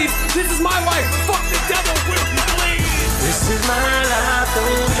our seeds. This is my life, fuck the devil, will you bleed? This is my life,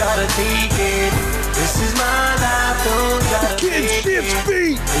 don't try to take it. This is my life, don't try to Kid take shit's it.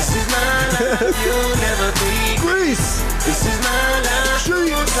 feet. This is my life, you'll never take it. Grease. This is my life,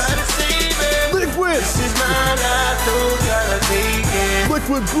 don't try to save it. Liquid. This is my life, don't try to take it.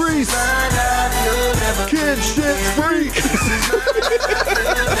 Liquid grease. My life, you'll never Kid take shit's it. freak.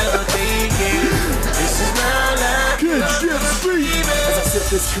 You'll never take it. This is my life, Kid shit's feet. As I sip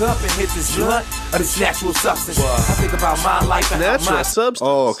this cup and hit this blunt of this natural substance, I think about my life and how Natural my substance.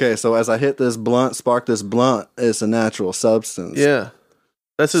 Oh, okay. So as I hit this blunt, spark this blunt, it's a natural substance. Yeah.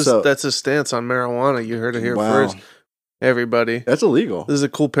 That's his So- that's his stance on marijuana. You heard it here Wow. first. Everybody. That's illegal. This is a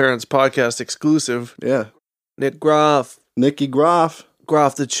Cool Parents podcast exclusive. Yeah. Nick Groff. Nicky Groff.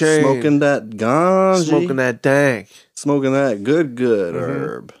 Groff the chain. Smoking that ganja. Smoking that dank. Smoking that good Mhm.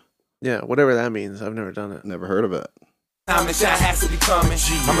 herb. Yeah, whatever that means. I've never done it. Never heard of it. time and shine has to be coming.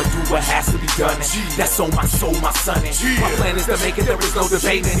 I'ma do what has to be done. That's on my soul, my son. My plan is to make it. There is no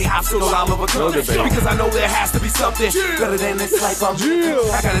debate. Any obstacle I'll overcome. Because I know there has to be something better than this life I'm living.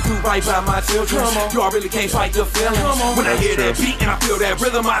 I gotta do right by my children. Y'all really can't fight the feeling. When I hear that beat and I feel that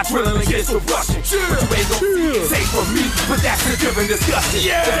rhythm, my adrenaline gets to rushing. But you ain't gon' see it safe from me. But that's a different discussion. If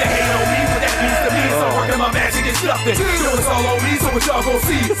they hate on me, what that means to me is I'm working my magic is nothing. So it's all on me, so what y'all gon'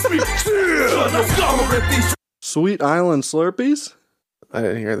 see is me. No scum rip these Sweet Island Slurpees? I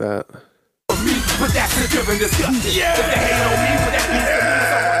didn't hear that. me, but that's a different discussion. If they hate on me, what that means to me is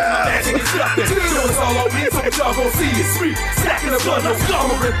I'm working my magic is nothing. So it's all on me, so what y'all gon' see is me. Stacking the blood, no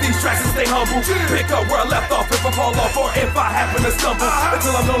scum rip these tracks and stay humble. Pick up where I left off if I fall off or if I happen to stumble.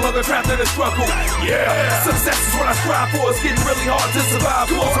 Until I'm no longer trapped in a struggle. Yeah, success is what I strive for. It's getting really hard to survive.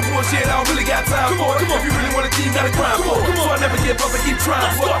 Come on, some bullshit, I don't really got time for it. If you really want it, you gotta grind for it. So I never give up and keep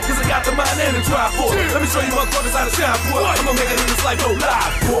trying for it. Cause I got the mind and the drive for it. Let me show you motherfuckers how to shine for it. I'ma make it in this life, no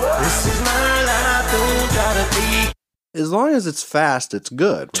lie, boy. This is my life, don't try to be. As long as it's fast, it's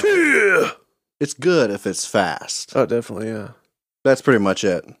good. Right? It's good if it's fast. Oh, definitely, yeah. That's pretty much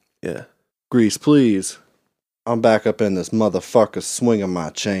it. Yeah. Grease, please. I'm back up in this motherfucker swinging my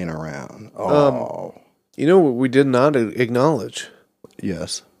chain around. Oh. You know what we did not acknowledge?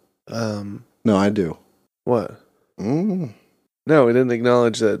 Yes. No, I do. what? Mm. No, we didn't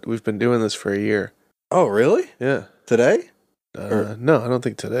acknowledge that we've been doing this for a year. Oh, really? Yeah. Today? No, I don't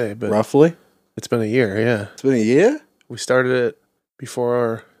think today, but Roughly? it's been a year, yeah. It's been a year? We started it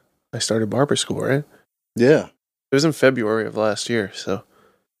before I started barber school, right? Yeah. It was in February of last year, so.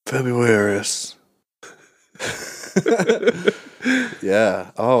 February.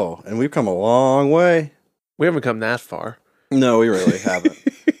 Yeah. Oh, and we've come a long way. We haven't come that far. No, we really haven't.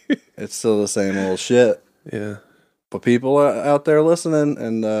 It's still the same old shit. Yeah. But people out there listening,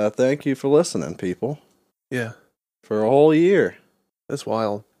 and thank you for listening, people, Yeah. for a whole year. That's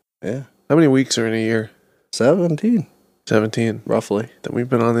wild. Yeah. How many weeks are in a year? 17, 17. roughly. Then we've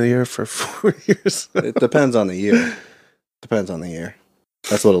been on the air for 4 years. It depends on the year. Depends on the year.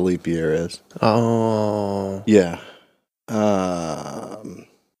 That's what a leap year is. Oh. Yeah.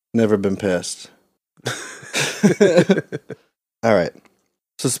 Never been pissed. All right.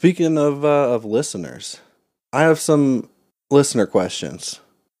 So speaking of listeners, I have some listener questions.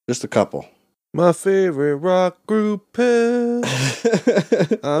 Just a couple. My favorite rock group is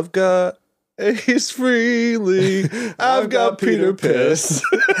I've got Ace Frehley. I've got Peter Piss.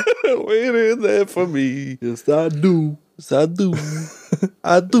 Waiting there for me. Yes, I do. Yes, I do.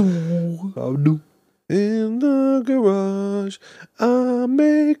 I do. I do. In the garage, I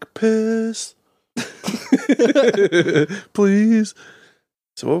make piss. Please.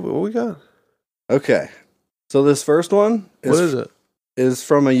 So what we got? Okay. So this first one What is it? is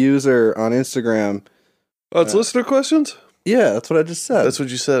from a user on Instagram. Oh, it's listener questions? Yeah, that's what I just said. That's what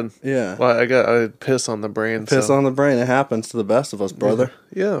you said. Yeah. Well, I had piss on the brain. Piss so. on the brain. It happens to the best of us, brother.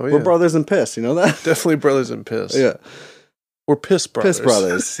 Yeah, oh, yeah. We're brothers in piss. You know that? Definitely brothers in piss. Yeah. We're piss brothers. Piss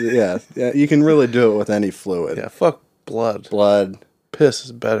brothers. Yeah. Yeah. You can really do it with any fluid. Yeah, fuck blood. Blood. Piss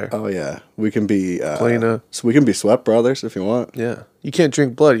is better. Oh yeah. We can be Cleaner. So we can be sweat brothers if you want. Yeah. You can't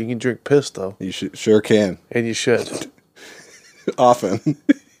drink blood. You can drink piss, though. You sure can. And you should. Often.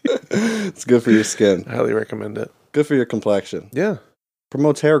 It's good for your skin. I highly recommend it. Good for your complexion. Yeah.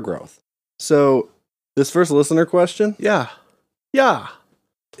 Promotes hair growth. So this first listener question Yeah. Yeah.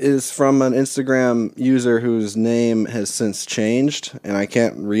 is from an Instagram user whose name has since changed, and I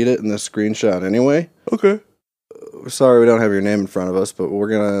can't read it in the screenshot anyway. Okay. Sorry, we don't have your name in front of us, but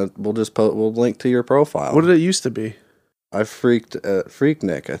we'll link to your profile. What did it used to be? I freaked Freak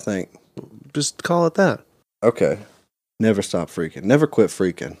Nick, I think. Just call it that. Okay. Never stop freaking. Never quit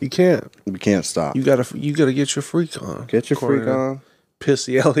freaking. You can't. We can't stop. You gotta get your freak on. Get your freak According to on.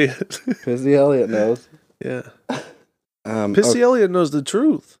 Pissy Elliott. Pissy Elliott knows. Yeah. Okay. Pissy Elliott knows the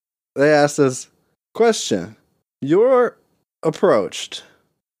truth. They asked us, question. You're approached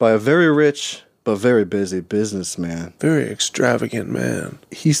by a very rich but very busy businessman. Very extravagant man.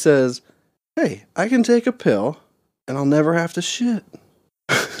 He says, hey, I can take a pill and I'll never have to shit.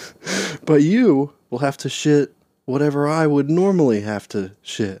 But you will have to shit whatever I would normally have to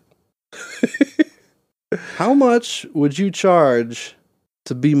shit. How much would you charge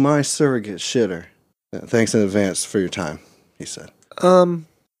to be my surrogate shitter? Thanks in advance for your time, he said.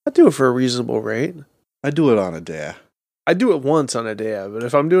 I do it for a reasonable rate. I do it on a day. I do it once on a day, but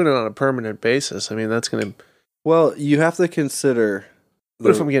if I'm doing it on a permanent basis, I mean, that's gonna. Well, you have to consider. But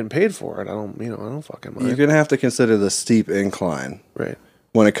if I'm getting paid for it, I don't fucking mind. You're gonna have to consider the steep incline, right?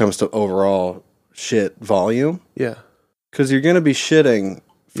 When it comes to overall shit volume. Yeah. Because you're gonna be shitting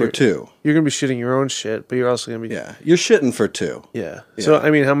for two. You're gonna be shitting your own shit, but you're also gonna be. Yeah, you're shitting for two. Yeah. So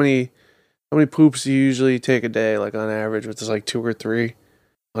I mean, how many poops do you usually take a day, like on average? Which is like 2 or 3,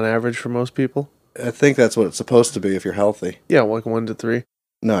 on average for most people. I think that's what it's supposed to be if you're healthy. Yeah, like 1 to 3.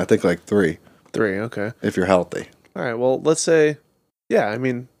 No, I think like 3. 3, okay. If you're healthy. All right. Well, let's say, yeah. I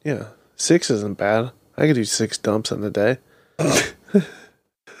mean, yeah, 6 isn't bad. I could do 6 dumps in a day.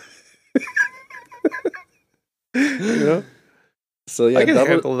 You know. So yeah, I can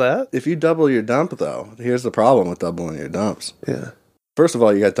handle that. If you double your dump, though, here's the problem with doubling your dumps. Yeah. First of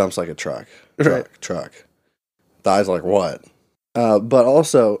all, you got dumps like a truck. Right. Truck. Thighs like what? But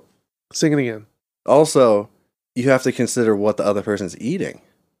also... Sing it again. Also, you have to consider what the other person's eating.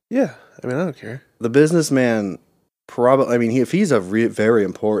 Yeah. I mean, I don't care. The businessman probably... I mean, if he's a very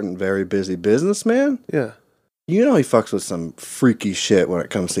important, very busy businessman... Yeah. You know he fucks with some freaky shit when it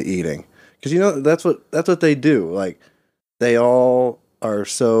comes to eating. Because, you know, that's what they do. Like, they all are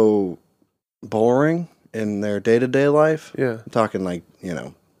so boring in their day-to-day life. Yeah. I'm talking like, you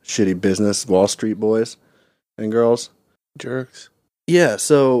know, shitty business Wall Street boys and girls. Jerks. Yeah,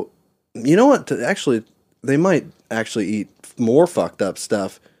 so, you know what? Actually, they might actually eat more fucked up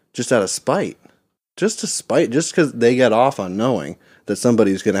stuff just out of spite. Just to spite. Just because they get off on knowing that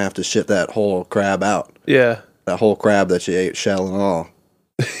somebody's going to have to shit that whole crab out. Yeah. That whole crab that you ate, shell and all.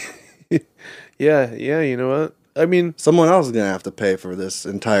 Yeah, you know what? I mean... Someone else is going to have to pay for this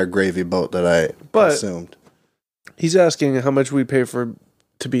entire gravy boat that I consumed. He's asking how much we'd pay for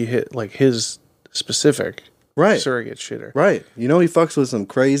to be hit, like his specific surrogate shitter. Right. You know he fucks with some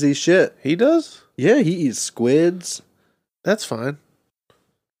crazy shit. He does? Yeah, he eats squids. That's fine.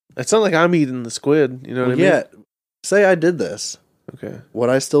 It's not like I'm eating the squid, you know what I mean? Yeah. Say I did this. Okay.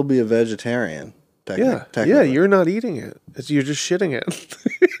 Would I still be a vegetarian? Yeah, you're not eating it. You're just shitting it.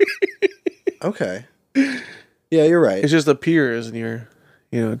 Okay. Yeah, you're right. It just appears in your,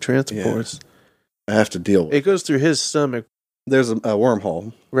 transports. Yeah. I have to deal with it. It goes through his stomach. There's a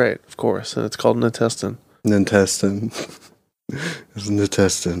wormhole. Right, of course. And it's called an intestine. An intestine. It's an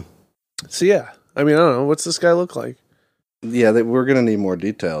intestine. So, yeah. I mean, I don't know. What's this guy look like? Yeah, we're going to need more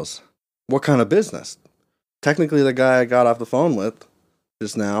details. What kind of business? Technically, the guy I got off the phone with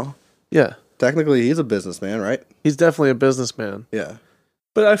just now. Yeah. Technically, he's a businessman, right? He's definitely a businessman. Yeah.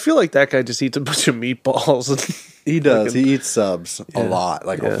 But I feel like that guy just eats a bunch of meatballs. He does. He eats subs a lot,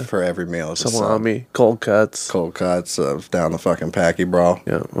 for every meal. Salami, cold cuts. Cold cuts, down the fucking packy, bro.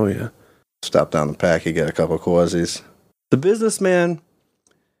 Yeah, oh yeah. Stop down the packy, get a couple of quazzies. The businessman,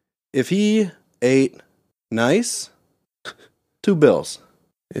 if he ate nice, $2 bills.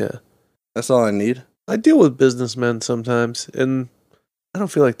 Yeah. That's all I need. I deal with businessmen sometimes, and I don't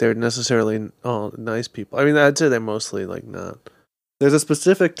feel like they're necessarily all nice people. I mean, I'd say they're mostly like not. There's a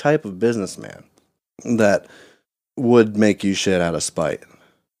specific type of businessman that would make you shit out of spite.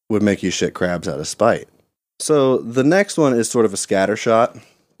 Would make you shit crabs out of spite. So the next one is sort of a scatter shot.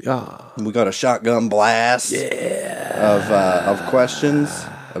 Yeah. We got a shotgun blast of questions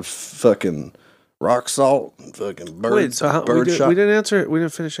of fucking rock salt, and fucking bird. Wait, so how, we shot. didn't answer. We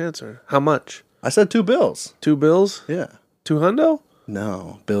didn't finish answering. How much? I said $2 billion. $2 billion? Yeah. 200?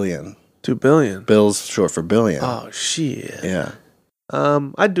 No, billion. $2 billion. Bill's short for billion. Oh shit. Yeah.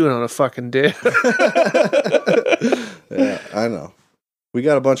 I'd do it on a fucking day. Yeah, I know. We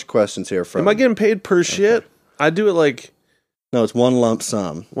got a bunch of questions here from. Am I getting paid per shit? I do it like No, it's one lump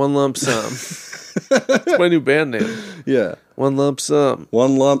sum. one lump sum. It's my new band name. Yeah. One lump sum.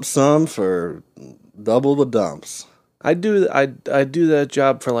 One lump sum for double the dumps. I do that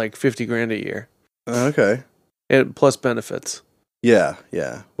job for like $50,000 a year, Okay. and plus benefits. Yeah,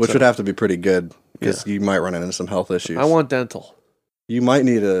 yeah. Which So- would have to be pretty good because you might run into some health issues. I want dental. You might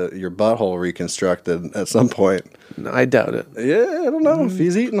need your butthole reconstructed at some point. No, I doubt it. Yeah, I don't know. If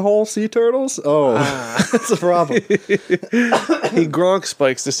he's eating whole sea turtles, that's a problem. He Gronk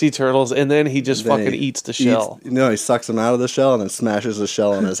spikes the sea turtles, and then he just Then fucking he eats the shell. He sucks them out of the shell and then smashes the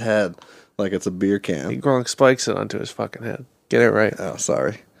shell on his head like it's a beer He can. Gronk spikes it onto his fucking head. Get it right. Oh,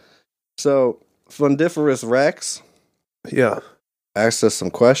 sorry. So, Fundiferous Rex Yeah. asked us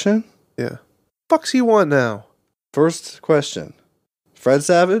some question. Yeah. Fuck's he want now? First question. Fred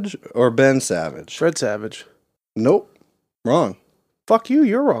Savage or Ben Savage? Fred Savage. Nope. Wrong. Fuck you,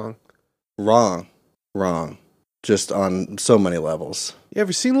 you're wrong. Wrong. Just on so many levels. You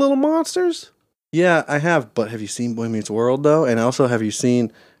ever seen Little Monsters? Yeah, I have, but have you seen Boy Meets World, though? And also, have you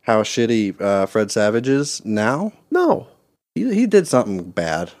seen how shitty Fred Savage is now? No. He did something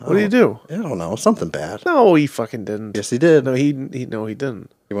bad. What did he do? I don't know. Something bad. No, he fucking didn't. Yes, he did. No, he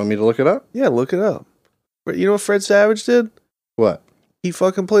didn't. You want me to look it up? Yeah, look it up. But you know what Fred Savage did? What? He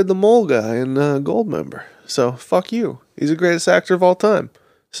fucking played the mole guy in Goldmember. So, fuck you. He's the greatest actor of all time.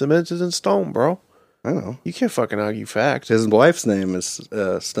 Cemented in stone, bro. I know. You can't fucking argue fact. His wife's name is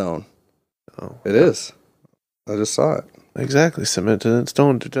Stone. Oh, It is. I just saw it. exactly. Cemented in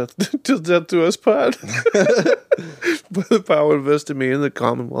stone to death, till death to us part. By the power invested in me in the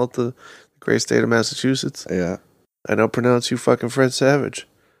Commonwealth of the great state of Massachusetts. Yeah. I now pronounce you fucking Fred Savage.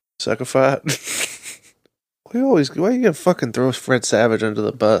 Suck a fat. Why you gonna fucking throw Fred Savage under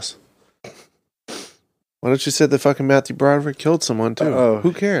the bus? Why don't you say that fucking Matthew Broderick killed someone too? Uh-oh.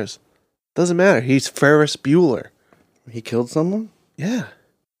 Who cares? Doesn't matter. He's Ferris Bueller. He killed someone? Yeah.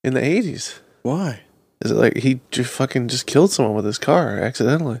 In the 80s. Why? Is it like he just killed someone with his car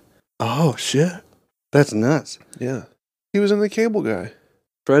accidentally? Oh, shit. That's nuts. Yeah. He was in The Cable Guy.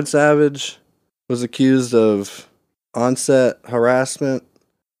 Fred Savage was accused of onset harassment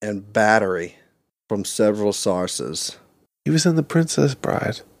and battery from several sources. He was in The Princess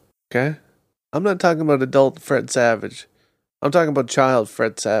Bride. Okay? I'm not talking about adult Fred Savage. I'm talking about child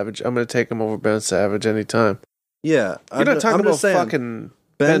Fred Savage. I'm going to take him over Ben Savage anytime. Yeah. You're not talking about fucking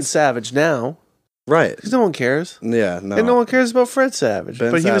Ben Savage now. Right. Because no one cares. Yeah, no. And no one cares about Fred Savage.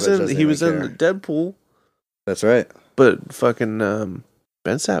 Ben but Savage he was doesn't in even Deadpool. That's right. But fucking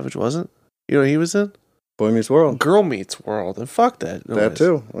Ben Savage wasn't. You know what he was in? Boy Meets World. Girl Meets World. And fuck that. noise. That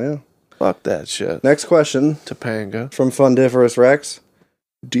too, yeah. Fuck that shit. Next question Topanga. from Fundiferous Rex.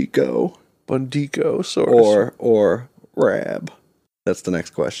 Deco Bundico, sort or Rab? That's the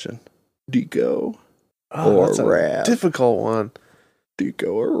next question. Deco or that's a Rab. difficult one.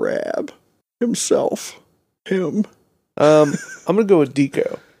 Deco or Rab? Himself. Him. I'm gonna go with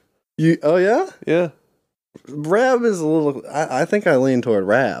Deco. Oh yeah? Yeah. Rab is a little I think I lean toward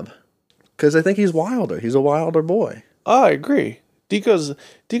Rab. Because I think he's wilder. He's a wilder boy. Oh, I agree. Deco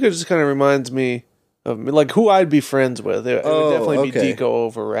just kind of reminds me of like who I'd be friends with. It would definitely be Deco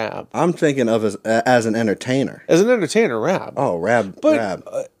over Rab. I'm thinking of as an entertainer. As an entertainer, Rab. Oh, Rab.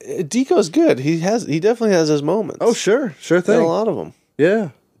 But Deco's good. He definitely has his moments. Oh, sure Got thing. a lot of them. Yeah,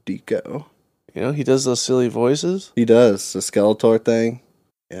 Deco. You know, he does those silly voices. He does the Skeletor thing.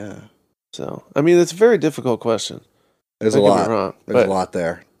 Yeah, So, I mean, it's a very difficult question. there's Don't a get me lot. wrong, There's but- a lot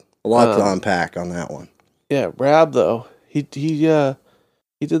there. A lot to unpack on that one. Yeah, Rab though. He did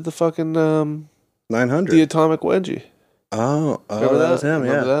the fucking 900. the atomic wedgie. Oh, Remember that was him.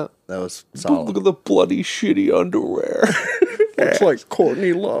 Remember Yeah, that? that was Look solid. at the bloody shitty underwear. Looks like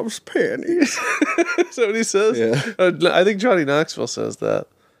Courtney loves panties. Is that what he says? Yeah. I think Johnny Knoxville says that.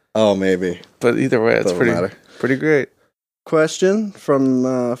 Oh, maybe. But either way, it's Doesn't matter. pretty great. Question from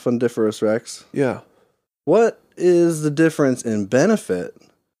Fundiferous Rex. Yeah. What is the difference in benefit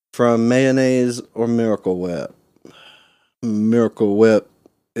from mayonnaise or Miracle Whip. Miracle Whip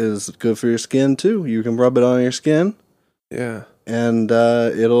is good for your skin too. You can rub it on your skin. Yeah. And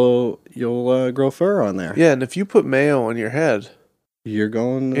you'll grow fur on there. Yeah, and if you put mayo on your head, you're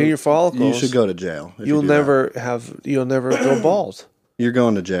going in your follicles, you should go to jail. You'll never go bald. You're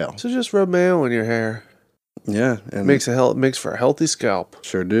going to jail. So just rub mayo in your hair. Yeah, and makes for a healthy scalp.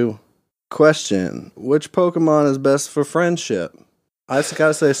 Sure do. Question: which Pokemon is best for friendship? I just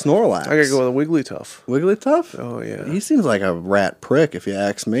gotta say Snorlax. I gotta go with Wigglytuff. Wigglytuff? Oh yeah. He seems like a rat prick, if you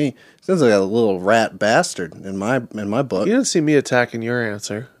ask me. Seems like a little rat bastard in my book. You didn't see me attacking your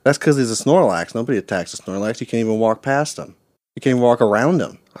answer. That's because he's a Snorlax. Nobody attacks a Snorlax. You can't even walk past him. You can't even walk around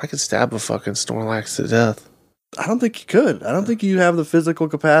him. I could stab a fucking Snorlax to death. I don't think you could. I don't think you have the physical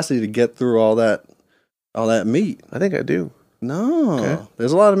capacity to get through all that meat. I think I do. No. Okay.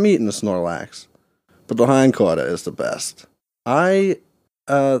 There's a lot of meat in the Snorlax. But the hindquarter is the best. I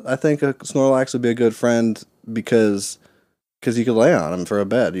think a Snorlax would be a good friend because you could lay on him for a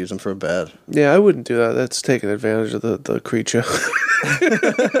bed, use him for a bed. Yeah, I wouldn't do that. That's taking advantage of the creature.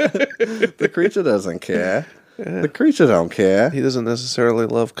 The creature doesn't care. Yeah. The creature don't care. He doesn't necessarily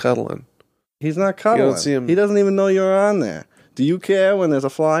love cuddling. He's not cuddling. You don't see him. He doesn't even know you're on there. Do you care when there's a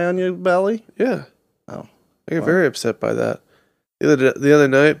fly on your belly? Yeah. Oh. I get very upset by that. The other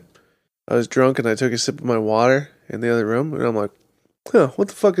night, I was drunk and I took a sip of my water in the other room, and I'm like, what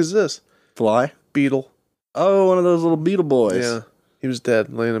the fuck is this? Fly? Beetle. Oh, one of those little beetle boys. Yeah. He was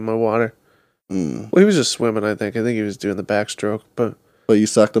dead, laying in my water. Mm. Well, he was just swimming, I think. I think he was doing the backstroke, but you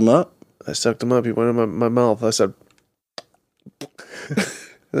sucked him up? I sucked him up. He went in my mouth. I said,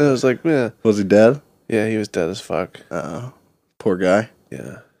 and I was like, yeah. Was he dead? Yeah, he was dead as fuck. Poor guy.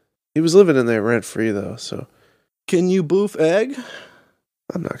 Yeah. He was living in there rent free, though, so. Can you boof egg?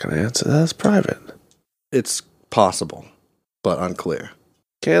 I'm not going to answer that. It's private. It's possible, but unclear.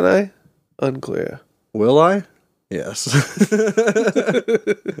 Can I? Unclear. Will I? Yes.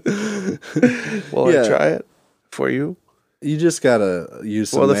 Will I try it for you? You just gotta use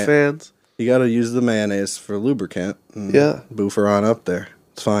some. For the fans. You gotta use the mayonnaise for lubricant. Yeah. Boofer on up there.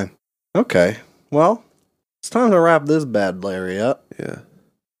 It's fine. Okay. Well, it's time to wrap this bad Larry up. Yeah.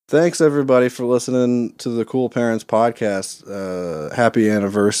 Thanks everybody for listening to the Cool Parents podcast. Happy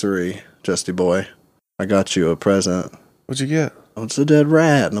anniversary, Justy Boy. I got you a present. What'd you get? Oh, it's a dead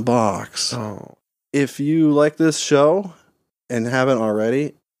rat in a box. Oh. If you like this show and haven't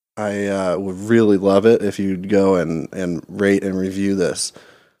already, I would really love it if you'd go and rate and review this.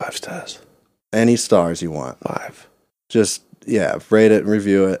 5 stars. Any stars you want. 5. Just, rate it and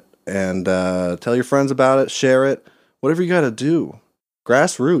review it. And tell your friends about it. Share it. Whatever you got to do.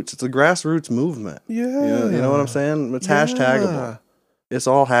 Grassroots. It's a grassroots movement. Yeah. You know what I'm saying? It's hashtagable. It's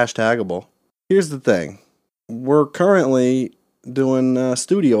all hashtagable. Here's the thing. We're currently doing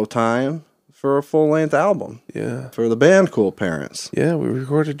studio time for a full-length album. Yeah. For the band Cool Parents. Yeah, we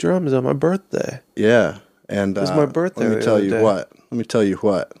recorded drums on my birthday. Yeah. And it was my birthday. Let me tell you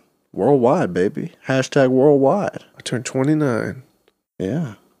what. Worldwide, baby. Hashtag worldwide. I turned 29.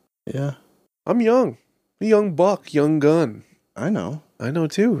 Yeah. Yeah. I'm young. A young buck, young gun. I know. I know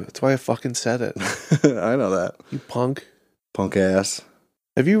too. That's why I fucking said it. I know that. You punk. Punk ass.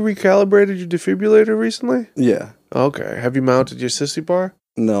 Have you recalibrated your defibrillator recently? Yeah. Okay. Have you mounted your sissy bar?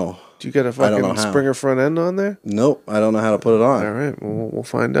 No. Do you got a fucking Springer front end on there? Nope. I don't know how to put it on. All right. Well, we'll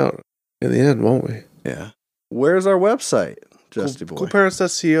find out in the end, won't we? Yeah. Where's our website, Justy Boy?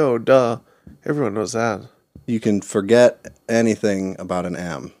 Coolparents.co. Duh. Everyone knows that. You can forget anything about an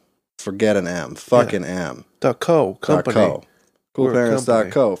M. Forget an M. Fucking M. .co. Company. .co.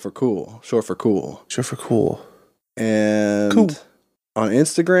 Coolparents.co for cool. Short for cool. Short for cool. And cool. On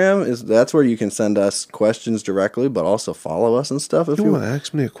Instagram, that's where you can send us questions directly, but also follow us and stuff. If you want to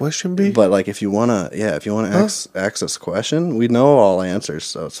ask me a question, B? But like, if you want to, ask us a question, we know all answers,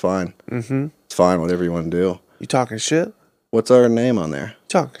 so it's fine. Mm-hmm. It's fine, whatever you want to do. You talking shit? What's our name on there?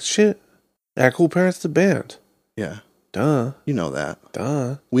 Talking shit. At Cool Parents the band. Yeah. Duh. You know that.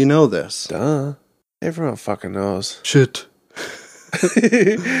 Duh. We know this. Duh. Everyone fucking knows. Shit.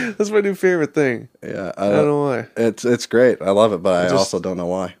 That's my new favorite thing. Yeah, I don't know why. It's great. I love it, but I also don't know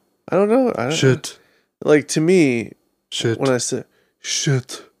why. I don't know. Shit. Like, to me, shit. When I say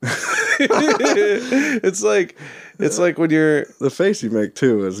shit, it's like when you're the face you make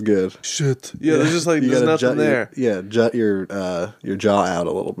too is good. Shit. Yeah, there's just like there's nothing there. Jut your jaw out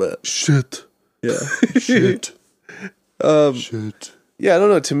a little bit. Shit. Yeah. Shit. Shit. Yeah, I don't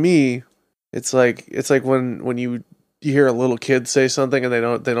know. To me, it's like when you hear a little kid say something and they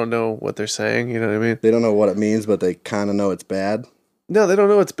don't know what they're saying. You know what I mean? They don't know what it means, but they kind of know it's bad. No, they don't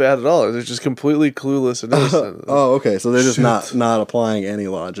know it's bad at all. They're just completely clueless and innocent. Oh, okay. So they're just not applying any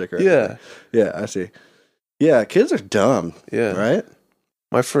logic, right? Yeah. Yeah, I see. Yeah, kids are dumb. Yeah. Right?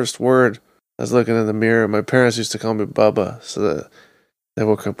 My first word, I was looking in the mirror. My parents used to call me Bubba. So that they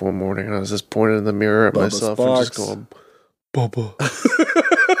woke up one morning and I was just pointing in the mirror at Bubba myself Sparks. and just going, Bubba.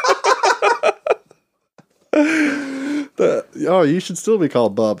 Oh, you should still be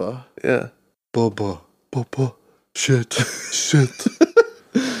called Bubba. Yeah. Bubba. Bubba. Shit. Shit.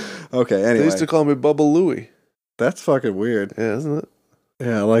 Okay, They anyway. used to call me Bubba Louie. That's fucking weird. Yeah, isn't it?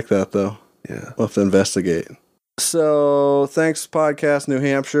 Yeah, I like that, though. Yeah. We'll have to investigate. So, thanks, Podcast New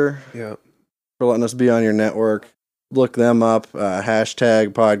Hampshire, Yeah. for letting us be on your network. Look them up. Hashtag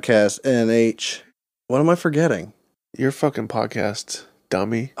Podcast NH. What am I forgetting? Your fucking podcast,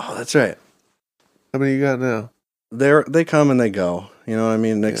 dummy. Oh, that's right. How many you got now? They come and they go. You know what I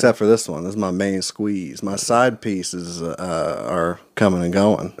mean? Except for this one. This is my main squeeze. My side pieces are coming and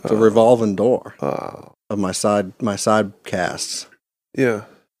going. It's a revolving door Oh. of my side casts. Yeah.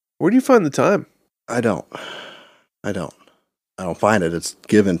 Where do you find the time? I don't find it. It's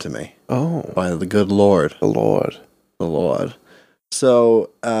given to me Oh. by the good Lord. The Lord. The Lord. So,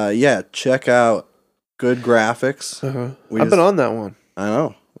 yeah, check out Good Graphics. Uh-huh. We I've just- been on that one. I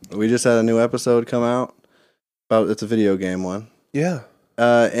know. We just had a new episode come out. It's a video game one. Yeah.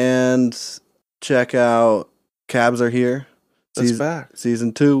 And check out Cabs Are Here. That's back.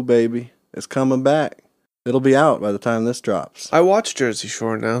 Season 2, baby. It's coming back. It'll be out by the time this drops. I watch Jersey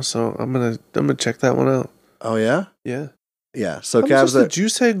Shore now, so I'm gonna check that one out. Oh, yeah? Yeah. Yeah. So I'm Cabs just Are... a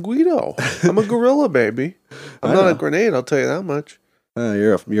Juice Head Guido. I'm a gorilla, baby. I'm I not know. a grenade, I'll tell you that much. A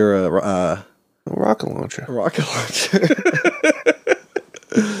You're rocket launcher. a rocket launcher.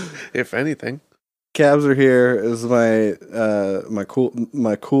 If anything. Cabs Are Here is my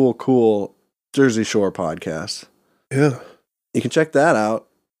cool Jersey Shore podcast. Yeah. You can check that out.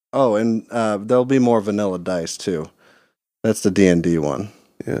 Oh, and there'll be more Vanilla Dice too. That's the D&D one.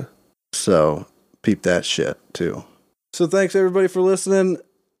 Yeah. So peep that shit too. So thanks everybody for listening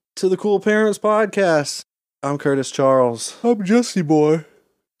to the Cool Parents Podcast. I'm Curtis Charles. I'm Jesse Boy.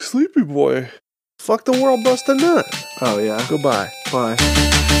 Sleepy Boy. Fuck the world, bust a nut. Oh yeah. Goodbye. Bye.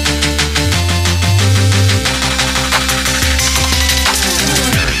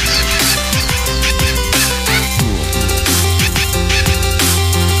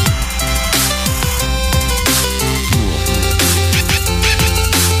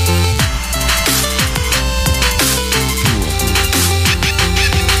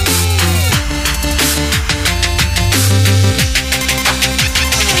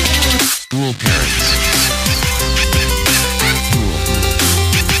 Cool Parents.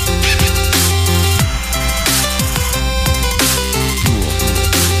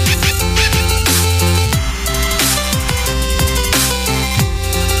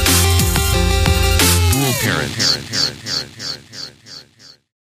 Cool Parents.